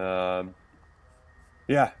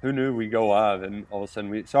 Yeah, who knew we'd go live? And all of a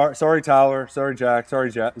sudden, sorry Tyler, sorry Jack, sorry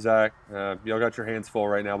Zach. Y'all got your hands full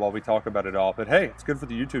right now while we talk about it all. But hey, it's good for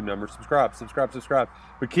the YouTube numbers. Subscribe.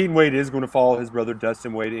 But Keaton Wade is going to follow his brother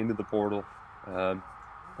Destin Wade into the portal. I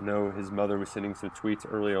know his mother was sending some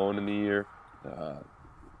tweets early on in the year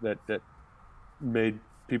that made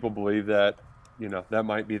people believe that that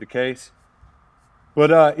might be the case.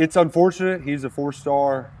 But it's unfortunate. He's a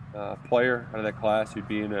 4-star player out of that class who'd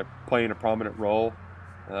be playing a prominent role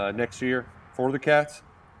next year for the Cats.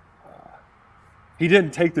 He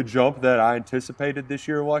didn't take the jump that I anticipated this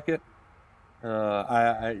year like it.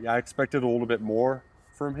 I expected a little bit more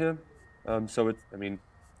from him. So it's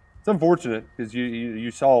unfortunate because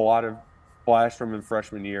you saw a lot of flash from him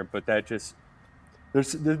freshman year, but that just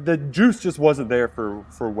the juice just wasn't there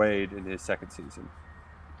for Wade in his second season.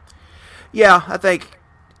 Yeah, I think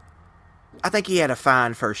he had a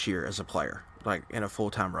fine first year as a player, like in a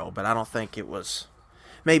full-time role, but I don't think it was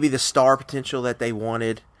maybe the star potential that they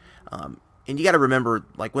wanted. And you got to remember,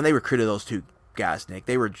 like when they recruited those 2 guys, Nick,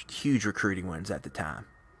 they were huge recruiting wins at the time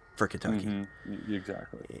for Kentucky. Mm-hmm.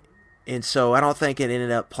 Exactly. And so I don't think it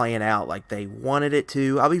ended up playing out like they wanted it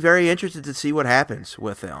to. I'll be very interested to see what happens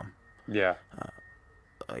with them. Yeah.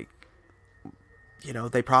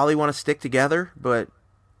 They probably want to stick together, but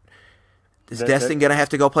is Destin going to have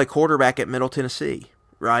to go play quarterback at Middle Tennessee,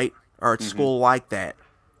 right? Or at school like that?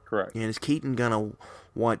 Correct. And is Keaton going to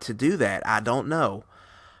want to do that? I don't know.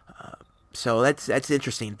 So that's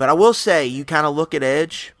interesting. But I will say, you kind of look at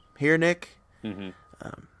edge here, Nick. Mm-hmm.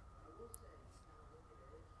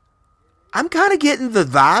 I'm kind of getting the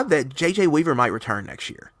vibe that J.J. Weaver might return next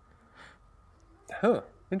year. Huh.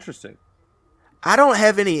 Interesting. I don't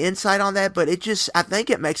have any insight on that, but I think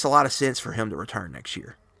it makes a lot of sense for him to return next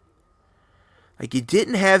year. Like, you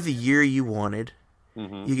didn't have the year you wanted.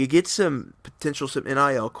 Mm-hmm. You could get some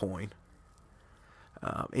NIL coin.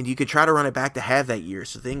 And you could try to run it back to have that year,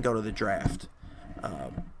 so then go to the draft.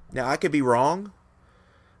 Now, I could be wrong,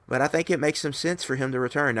 but I think it makes some sense for him to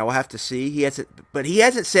return. Now, we'll have to see. He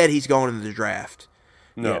hasn't said he's going into the draft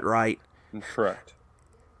yet, right? Correct.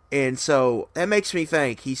 And so that makes me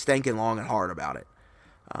think he's thinking long and hard about it.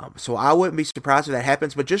 So I wouldn't be surprised if that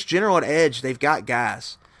happens. But just general at edge, they've got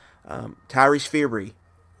guys. Tyrese Fearbry,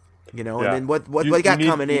 and then what they got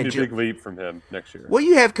coming in. You need a big leap from him next year. What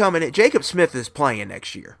you have coming in, Jacob Smith is playing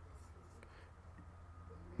next year.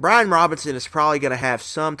 Brian Robinson is probably going to have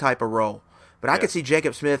some type of role. But I could see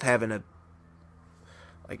Jacob Smith having at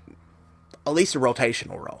least a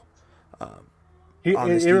rotational role.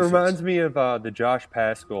 It reminds me of the Josh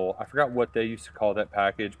Paschal. I forgot what they used to call that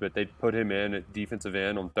package, but they put him in at defensive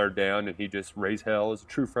end on third down, and he just raised hell as a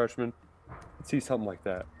true freshman. I'd see something like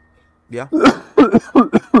that. Yeah.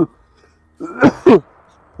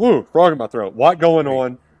 Woo, frog in my throat. A lot going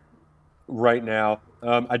on right now.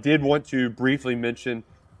 I did want to briefly mention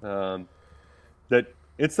that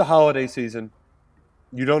it's the holiday season.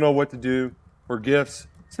 You don't know what to do for gifts,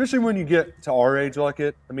 especially when you get to our age like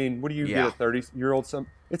it. I mean, what do you get a 30-year-old?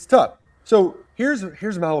 It's tough. So here's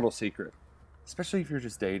my little secret. Especially if you're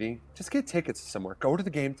just dating, just get tickets somewhere. Go to the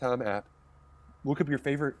Game Time app. Look up your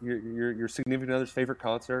favorite, your significant other's favorite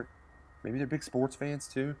concert. Maybe they're big sports fans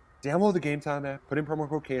too. Download the Game Time app. Put in promo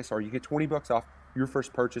code KSR. You get $20 off your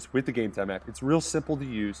first purchase with the Game Time app. It's real simple to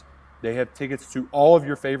use. They have tickets to all of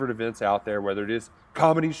your favorite events out there, whether it is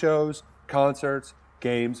comedy shows, concerts,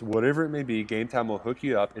 games, whatever it may be. Game Time will hook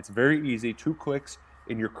you up. It's very easy. 2 clicks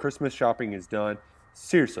and your Christmas shopping is done.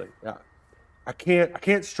 Seriously, I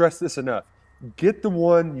can't stress this enough. Get the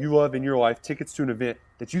one you love in your life tickets to an event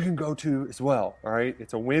that you can go to as well. All right,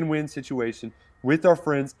 it's a win-win situation with our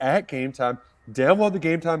friends at Game Time. Download the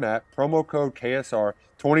Game Time app. Promo code KSR.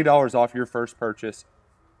 $20 off your first purchase.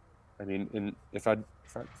 I mean, and if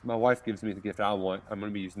my wife gives me the gift I want, I'm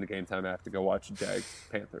going to be using the Game Time app to go watch Jags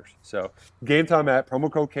Panthers. So, Game Time app,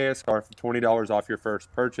 promo code KSR for $20 off your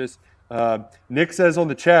first purchase. Nick says on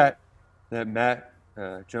the chat that Matt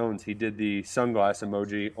Jones, he did the sunglass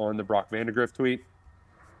emoji on the Brock Vandegrift tweet.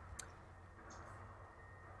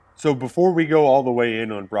 So, before we go all the way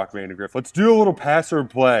in on Brock Vandegrift, let's do a little pass or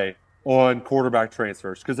play on quarterback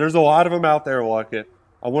transfers because there's a lot of them out there like it.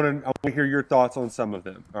 I want to hear your thoughts on some of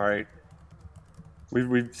them, all right?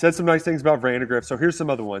 We've said some nice things about Vandegrift, so here's some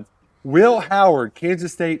other ones. Will Howard,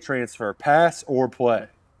 Kansas State transfer, pass or play?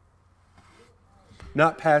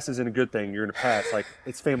 Not pass isn't a good thing. You're going to pass. Like,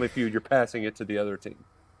 it's Family Feud. You're passing it to the other team.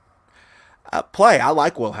 Play. I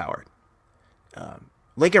like Will Howard.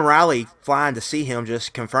 Lincoln Riley flying to see him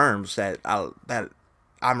just confirms that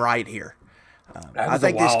I'm right here. That was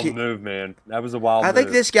a wild move, man. That was a wild move. I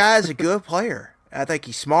think this guy is a good player. I think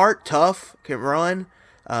he's smart, tough, can run.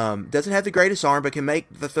 Doesn't have the greatest arm, but can make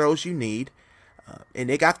the throws you need. And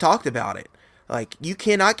Nick, I've talked about it. Like, you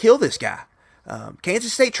cannot kill this guy.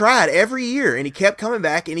 Kansas State tried every year, and he kept coming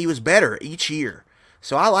back, and he was better each year.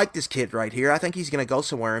 So I like this kid right here. I think he's going to go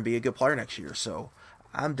somewhere and be a good player next year. So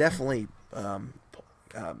I'm definitely,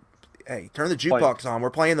 hey, turn the jukebox on. We're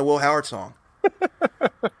playing the Will Howard song.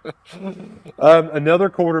 Another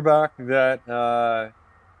quarterback that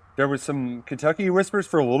there was some Kentucky whispers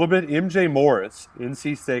for a little bit. MJ Morris,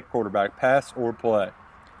 NC State quarterback, pass or play?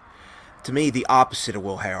 To me, the opposite of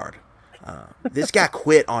Will Howard. This guy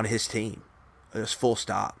quit on his team. Just full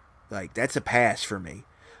stop. Like, that's a pass for me.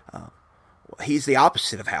 He's the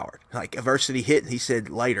opposite of Howard. Like, adversity hit, he said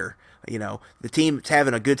later. The team's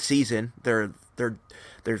having a good season. They're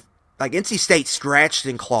like NC State scratched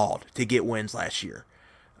and clawed to get wins last year.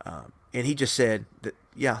 And he just said,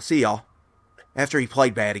 yeah, see y'all. After he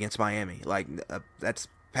played bad against Miami. Like, that's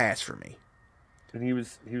pass for me. And he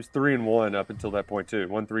was 3-1 up until that point too.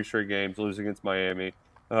 Won 3 straight games, lose against Miami.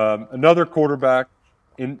 Another quarterback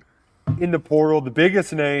in the portal, the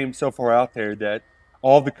biggest name so far out there that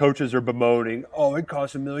all the coaches are bemoaning. Oh, it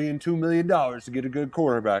costs $1 million, $2 million to get a good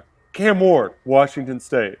quarterback. Cam Ward, Washington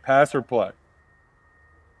State, pass or play?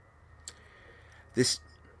 This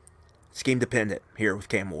scheme dependent here with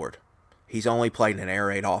Cam Ward. He's only played in an air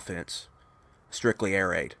raid offense, strictly air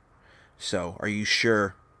raid. So, are you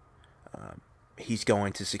sure he's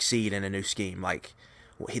going to succeed in a new scheme? Like,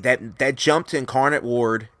 that jump to Incarnate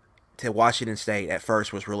Ward to Washington State at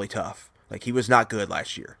first was really tough. Like, he was not good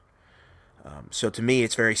last year. So to me,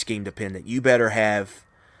 it's very scheme dependent. You better have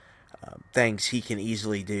things he can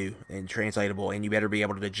easily do and translatable, and you better be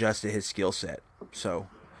able to adjust to his skill set. So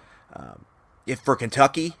if for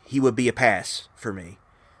Kentucky, he would be a pass for me,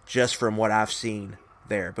 just from what I've seen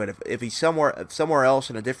there. But if he's somewhere else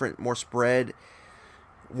in a different, more spread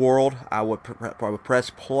world, I would press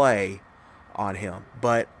play on him.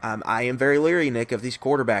 But I am very leery, Nick, of these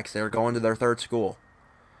quarterbacks that are going to their third school.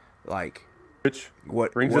 Like, Which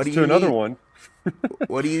brings what us do to you another need? one.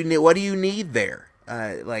 What do you need? What do you need there?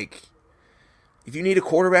 Like, if you need a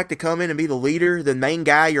quarterback to come in and be the leader, the main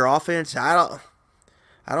guy, your offense, I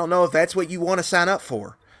don't know if that's what you want to sign up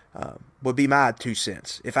for. Would be my 2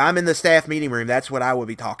 cents. If I'm in the staff meeting room, that's what I would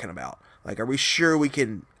be talking about. Like, are we sure we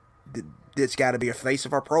can? This got to be a face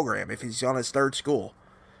of our program if he's on his third school.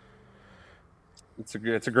 It's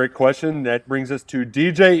a great question. That brings us to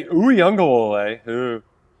DJ Uyunglele, who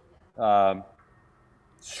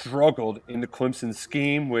struggled in the Clemson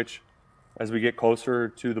scheme, which, as we get closer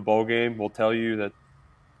to the bowl game, will tell you that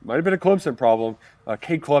might have been a Clemson problem.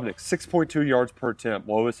 Cade Klubnik, 6.2 yards per attempt,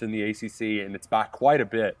 lowest in the ACC, and it's by quite a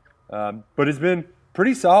bit. But it's been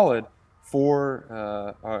pretty solid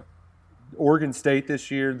for Oregon State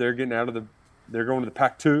this year. They're going to the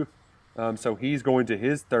Pac-2, so he's going to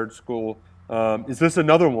his third school. Is this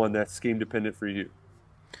another one that's scheme dependent for you?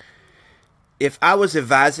 If I was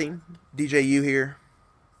advising DJU here,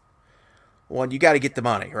 one, you got to get the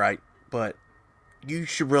money, right? But you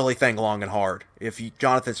should really think long and hard if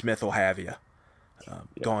Jonathan Smith will have you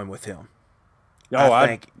going with him. I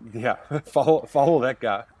think follow that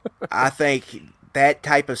guy. I think that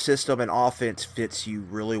type of system and offense fits you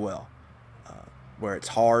really well, where it's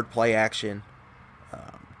hard play action,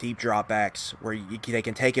 deep dropbacks, where they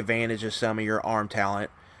can take advantage of some of your arm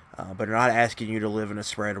talent, but are not asking you to live in a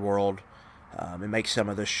spread world and make some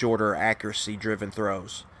of the shorter accuracy-driven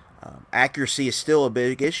throws. Accuracy is still a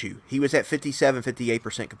big issue. He was at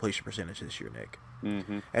 57-58% completion percentage this year, Nick.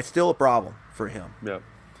 Mm-hmm. That's still a problem for him. Yeah.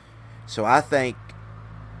 So I think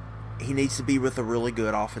he needs to be with a really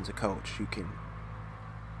good offensive coach who can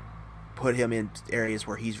put him in areas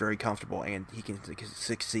where he's very comfortable and he can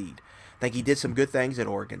succeed. I think he did some good things at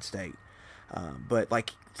Oregon State. But,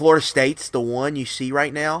 like, Florida State's the one you see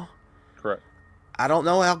right now. Correct. I don't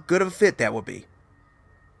know how good of a fit that would be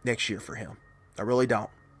next year for him. I really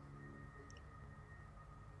don't.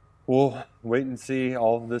 We'll wait and see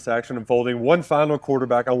all of this action unfolding. One final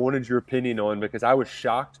quarterback I wanted your opinion on because I was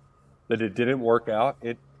shocked that it didn't work out.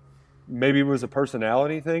 Maybe it was a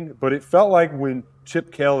personality thing, but it felt like when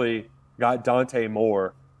Chip Kelly got Dante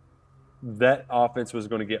Moore, that offense was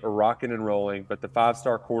going to get rocking and rolling. But the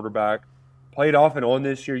five-star quarterback played off and on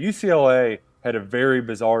this year. UCLA had a very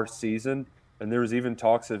bizarre season, and there was even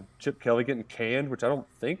talks of Chip Kelly getting canned, which I don't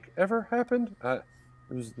think ever happened.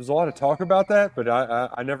 There's a lot of talk about that, but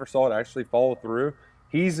I never saw it actually follow through.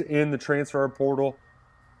 He's in the transfer portal.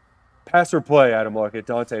 Pass or play, Adam Luckett,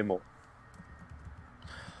 Dante Moore.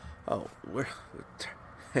 Oh,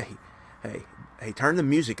 hey, turn the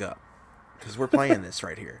music up because we're playing this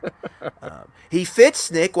right here. He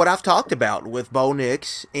fits, Nick, what I've talked about with Bo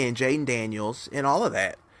Nix and Jaden Daniels and all of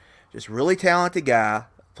that. Just really talented guy.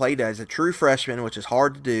 Played as a true freshman, which is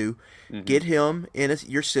hard to do. Mm-hmm. Get him in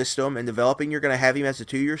your system and developing. You're going to have him as a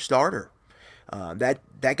 2-year starter. That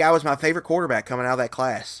guy was my favorite quarterback coming out of that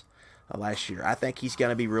class last year. I think he's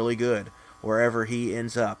going to be really good wherever he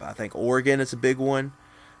ends up. I think Oregon is a big one.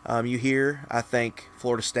 You hear. I think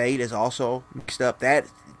Florida State is also mixed up. That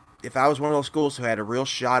if I was one of those schools who had a real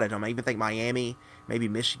shot at him, I even think Miami, maybe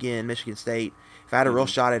Michigan State. If I had a real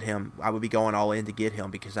shot at him, I would be going all in to get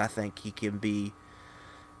him because I think he can be.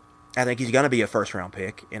 I think he's going to be a first-round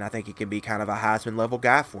pick, and I think he can be kind of a Heisman-level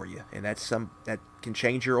guy for you, and that can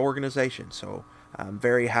change your organization. So I'm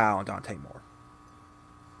very high on Dante Moore.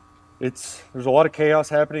 There's a lot of chaos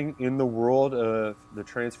happening in the world of the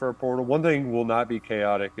transfer portal. One thing will not be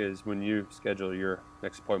chaotic is when you schedule your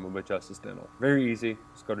next appointment with Justice Dental. Very easy.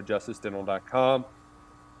 Just go to justicedental.com.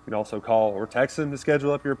 You can also call or text them to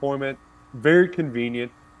schedule up your appointment. Very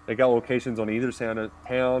convenient. They got locations on either side of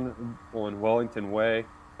town on Wellington Way.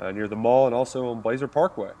 Near the mall and also on Blazer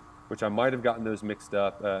Parkway, which I might have gotten those mixed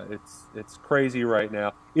up. It's crazy right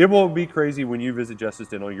now. It won't be crazy when you visit Justice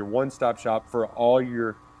Dental, your one-stop shop for all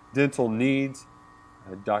your dental needs.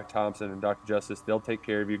 Doc Thompson and Dr. Justice, they'll take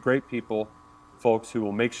care of you. Great people, folks who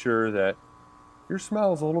will make sure that your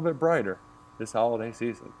smile is a little bit brighter this holiday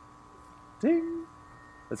season. Ding!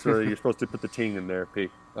 That's really, you're supposed to put the ting in there, Pete.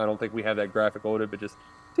 I don't think we have that graphic loaded, but just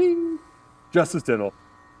ting! Justice Dental.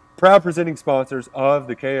 Proud presenting sponsors of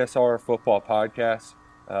the KSR Football Podcast.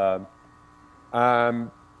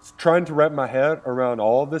 I'm trying to wrap my head around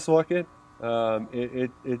all of this, Luckett.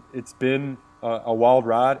 It's been a wild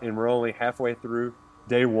ride, and we're only halfway through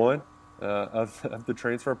day one of the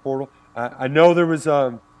transfer portal. I know there was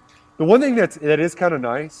the one thing that is kind of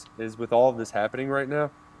nice is with all of this happening right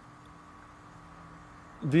now,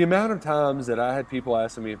 the amount of times that I had people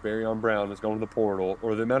asking me if Barryon Brown was going to the portal,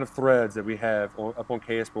 or the amount of threads that we have up on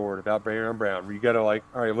KS Board about Barryon Brown, where you got to like,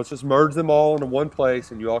 all right, let's just merge them all into one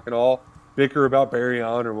place, and you all can all bicker about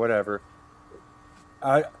Barryon or whatever.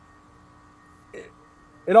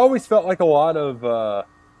 It always felt like a lot of,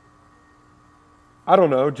 I don't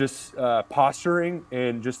know, just posturing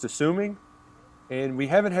and just assuming. And we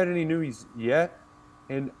haven't had any news yet.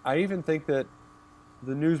 And I even think that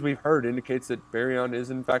the news we've heard indicates that Barryon is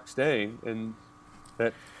in fact staying, and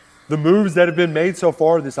that the moves that have been made so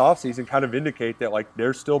far this offseason kind of indicate that like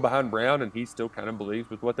they're still behind Brown and he still kind of believes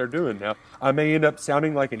with what they're doing. Now, I may end up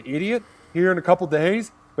sounding like an idiot here in a couple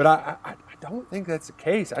days, but I don't think that's the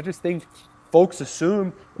case. I just think folks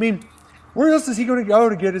assume, I mean, where else is he going to go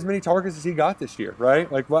to get as many targets as he got this year,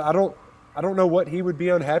 right? Like, well, I don't know what he would be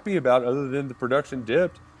unhappy about other than the production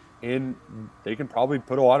dipped, and they can probably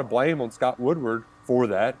put a lot of blame on Scott Woodward for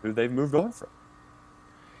that, who they've moved on from.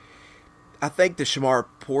 I think the Shamar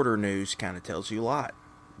Porter news kind of tells you a lot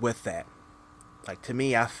with that. Like, to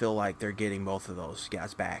me, I feel like they're getting both of those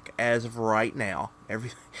guys back. As of right now,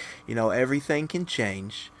 everything can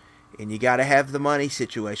change, and you got to have the money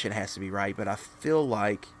situation has to be right, but I feel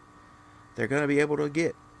like they're going to be able to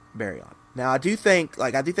get Barryon. Now, I do think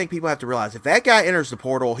people have to realize if that guy enters the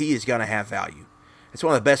portal, he is going to have value. It's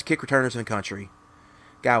one of the best kick returners in the country.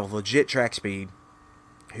 Guy with legit track speed,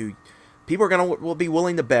 who people will be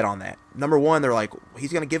willing to bet on that. Number one, they're like,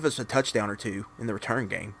 he's going to give us a touchdown or two in the return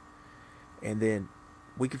game, and then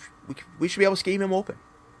we should be able to scheme him open.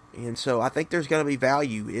 And so I think there's going to be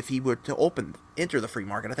value if he were to enter the free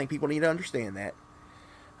market. I think people need to understand that.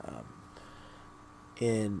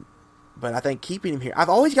 But I think keeping him here, I've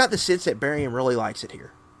always got the sense that Barryon really likes it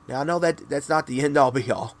here. Now, I know that's not the end-all,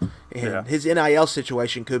 be-all. And his NIL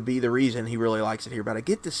situation could be the reason he really likes it here. But I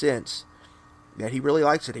get the sense that he really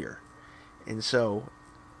likes it here. And so,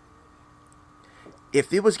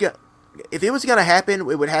 if it was going to happen,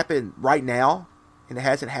 it would happen right now. And it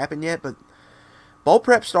hasn't happened yet. But bowl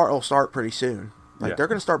prep will start pretty soon. They're going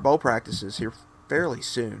to start bowl practices here fairly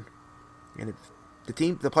soon. And if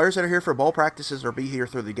the players that are here for bowl practices will be here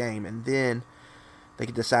through the game, and then they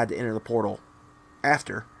can decide to enter the portal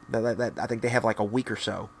after. That I think they have like a week or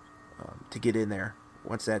so to get in there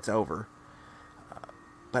once that's over.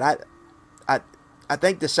 But I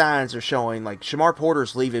think the signs are showing like Shamar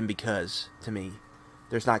Porter's leaving because, to me,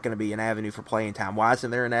 there's not going to be an avenue for playing time. Why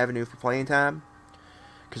isn't there an avenue for playing time?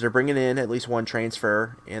 Because they're bringing in at least one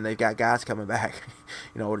transfer, and they've got guys coming back.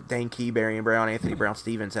 Dane Key, Barryon Brown, Anthony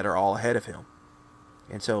Brown-Stevens that are all ahead of him.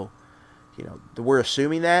 And so, we're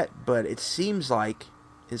assuming that, but it seems like,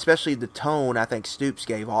 especially the tone I think Stoops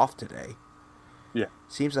gave off today,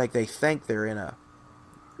 seems like they think they're in a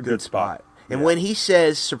good spot. And when he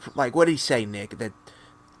says, like, what did he say, Nick? That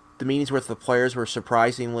the meetings with the players were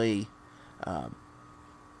surprisingly, I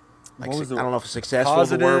don't know if successful.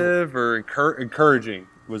 Positive or encouraging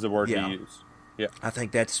was the word he used. Yeah. I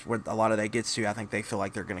think that's where a lot of that gets to. I think they feel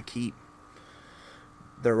like they're going to keep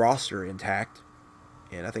their roster intact.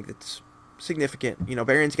 And I think that's significant.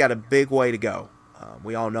 Barryon's got a big way to go.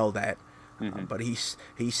 We all know that. But he's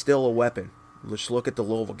still a weapon. Let's look at the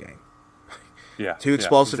Louisville game. Yeah. 2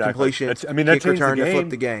 explosive completions, that kick return to flip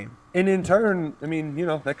the game. And in turn,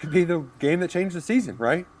 that could be the game that changed the season,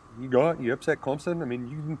 right? You go out, you upset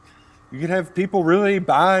Clemson. You can have people really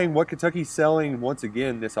buying what Kentucky's selling once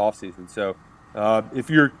again this offseason. So if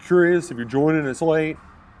you're curious, if you're joining us late,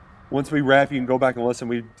 once we wrap, you can go back and listen.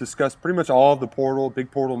 We've discussed pretty much all of the big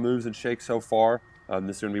portal moves and shakes so far.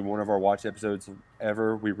 This is going to be one of our watch episodes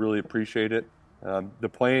ever. We really appreciate it. The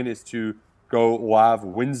plan is to go live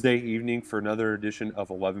Wednesday evening for another edition of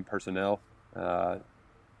 11 Personnel.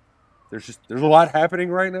 There's a lot happening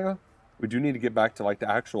right now. We do need to get back to like the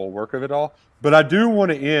actual work of it all. But I do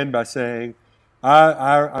want to end by saying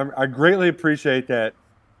I greatly appreciate that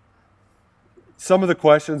some of the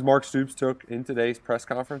questions Mark Stoops took in today's press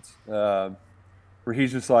conference, where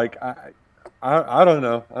he's just like, I don't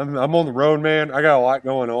know. I'm on the road, man. I got a lot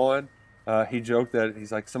going on. He joked that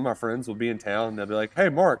he's like, some of my friends will be in town and they'll be like, hey,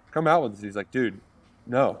 Mark, come out with us. He's like, dude,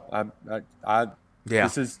 no,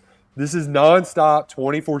 this is nonstop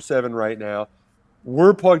 24/7 right now.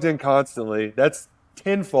 We're plugged in constantly. That's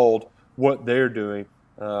tenfold what they're doing.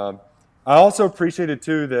 I also appreciated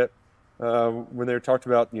too that when they talked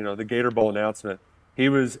about the Gator Bowl announcement, he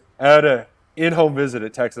was at a in-home visit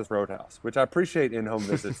at Texas Roadhouse, which I appreciate in-home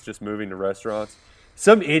visits, just moving to restaurants.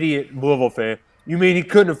 Some idiot Louisville fan, you mean he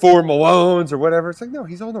couldn't afford Malone's or whatever? It's like, no,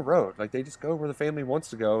 he's on the road. Like, they just go where the family wants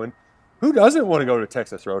to go. And who doesn't want to go to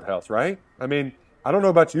Texas Roadhouse, right? I mean, I don't know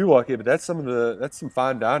about you, Lucky, but that's some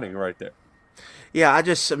fine dining right there. Yeah, I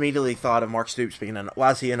just immediately thought of Mark Stoops being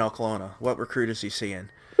why is he in Oklahoma? What recruit is he seeing?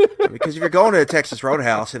 Because if you're going to a Texas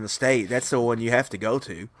Roadhouse in the state, that's the one you have to go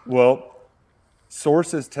to. Well,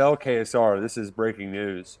 sources tell KSR, this is breaking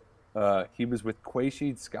news, he was with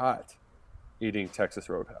Quaysheed Scott eating Texas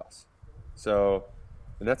Roadhouse. So,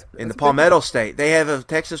 and that's in the Palmetto State. They have a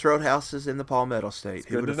Texas Roadhouses in the Palmetto State.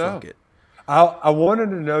 Who would have thunk it? I wanted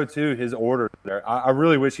to know, too, his order there. I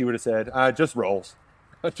really wish he would have said, just rolls.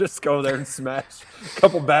 Just go there and smash a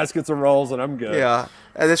couple baskets of rolls, and I'm good. Yeah,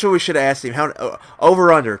 that's what we should have asked him. How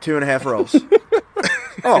over under 2.5 rolls?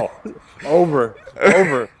 Oh, over,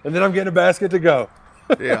 and then I'm getting a basket to go.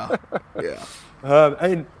 Yeah.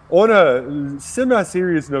 And on a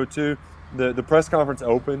semi-serious note too, the press conference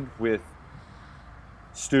opened with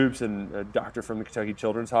Stoops and a doctor from the Kentucky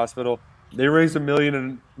Children's Hospital. They raised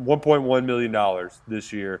 $1.1 million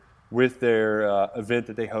this year with their event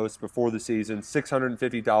that they host before the season.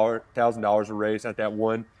 $650,000 were raised at that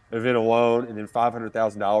one event alone, and then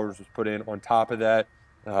 $500,000 was put in on top of that.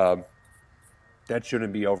 That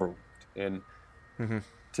shouldn't be overlooked. And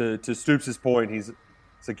to Stoops' point, it's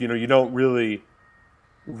like, you don't really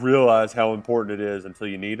realize how important it is until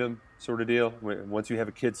you need them, sort of deal. Once you have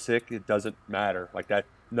a kid sick, it doesn't matter. Like that,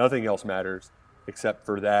 nothing else matters except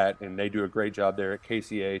for that. And they do a great job there at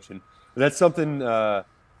KCH. And that's something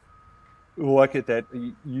like it that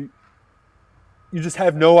you just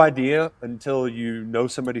have no idea until you know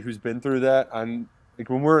somebody who's been through that. Like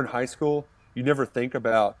when we're in high school, you never think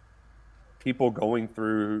about people going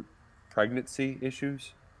through pregnancy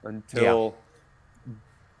issues until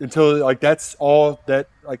like that's all that,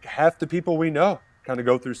 like half the people we know kind of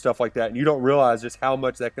go through stuff like that, and you don't realize just how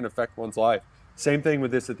much that can affect one's life. Same thing with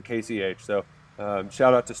this at the KCH. So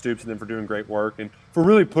shout out to Stoops and them for doing great work and for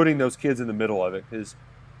really putting those kids in the middle of it, because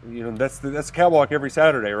that's the catwalk every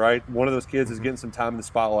Saturday, right? One of those kids is getting some time in the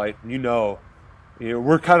spotlight, and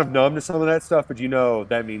we're kind of numb to some of that stuff, but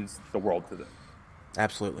that means the world to them.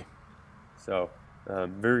 Absolutely. So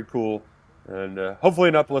very cool, and hopefully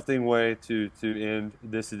an uplifting way to end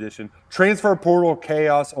this edition. Transfer portal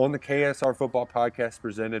chaos on the KSR Football Podcast,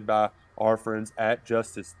 presented by our friends at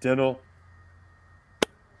Justice Dental.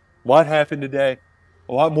 What happened today?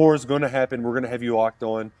 A lot more is going to happen. We're going to have you locked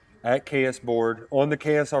on at KS Board on the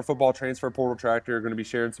KSR Football Transfer Portal Tractor. We're going to be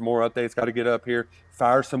sharing some more updates. Got to get up here,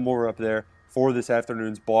 fire some more up there for this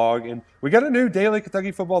afternoon's blog. And we got a new daily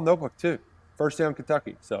Kentucky football notebook too. First Down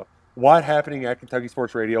Kentucky. So what happening at Kentucky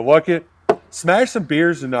Sports Radio? Look it. Smash some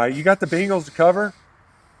beers tonight. You got the Bengals to cover?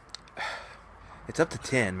 It's up to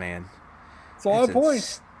 10, man. It's a lot of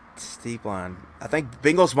points. Steep line. I think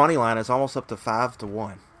Bengals money line is almost up to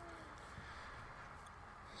 5-1.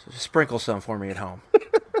 So just sprinkle some for me at home.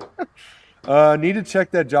 Need to check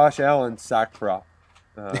that Josh Allen sack prop.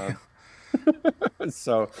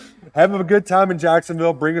 So have a good time in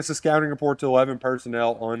Jacksonville. Bring us a scouting report to 11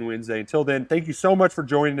 personnel on Wednesday. Until then, thank you so much for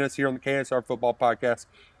joining us here on the KSR Football Podcast.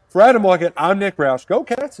 For Adam Luckett, I'm Nick Roush. Go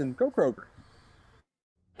Cats and go Kroger.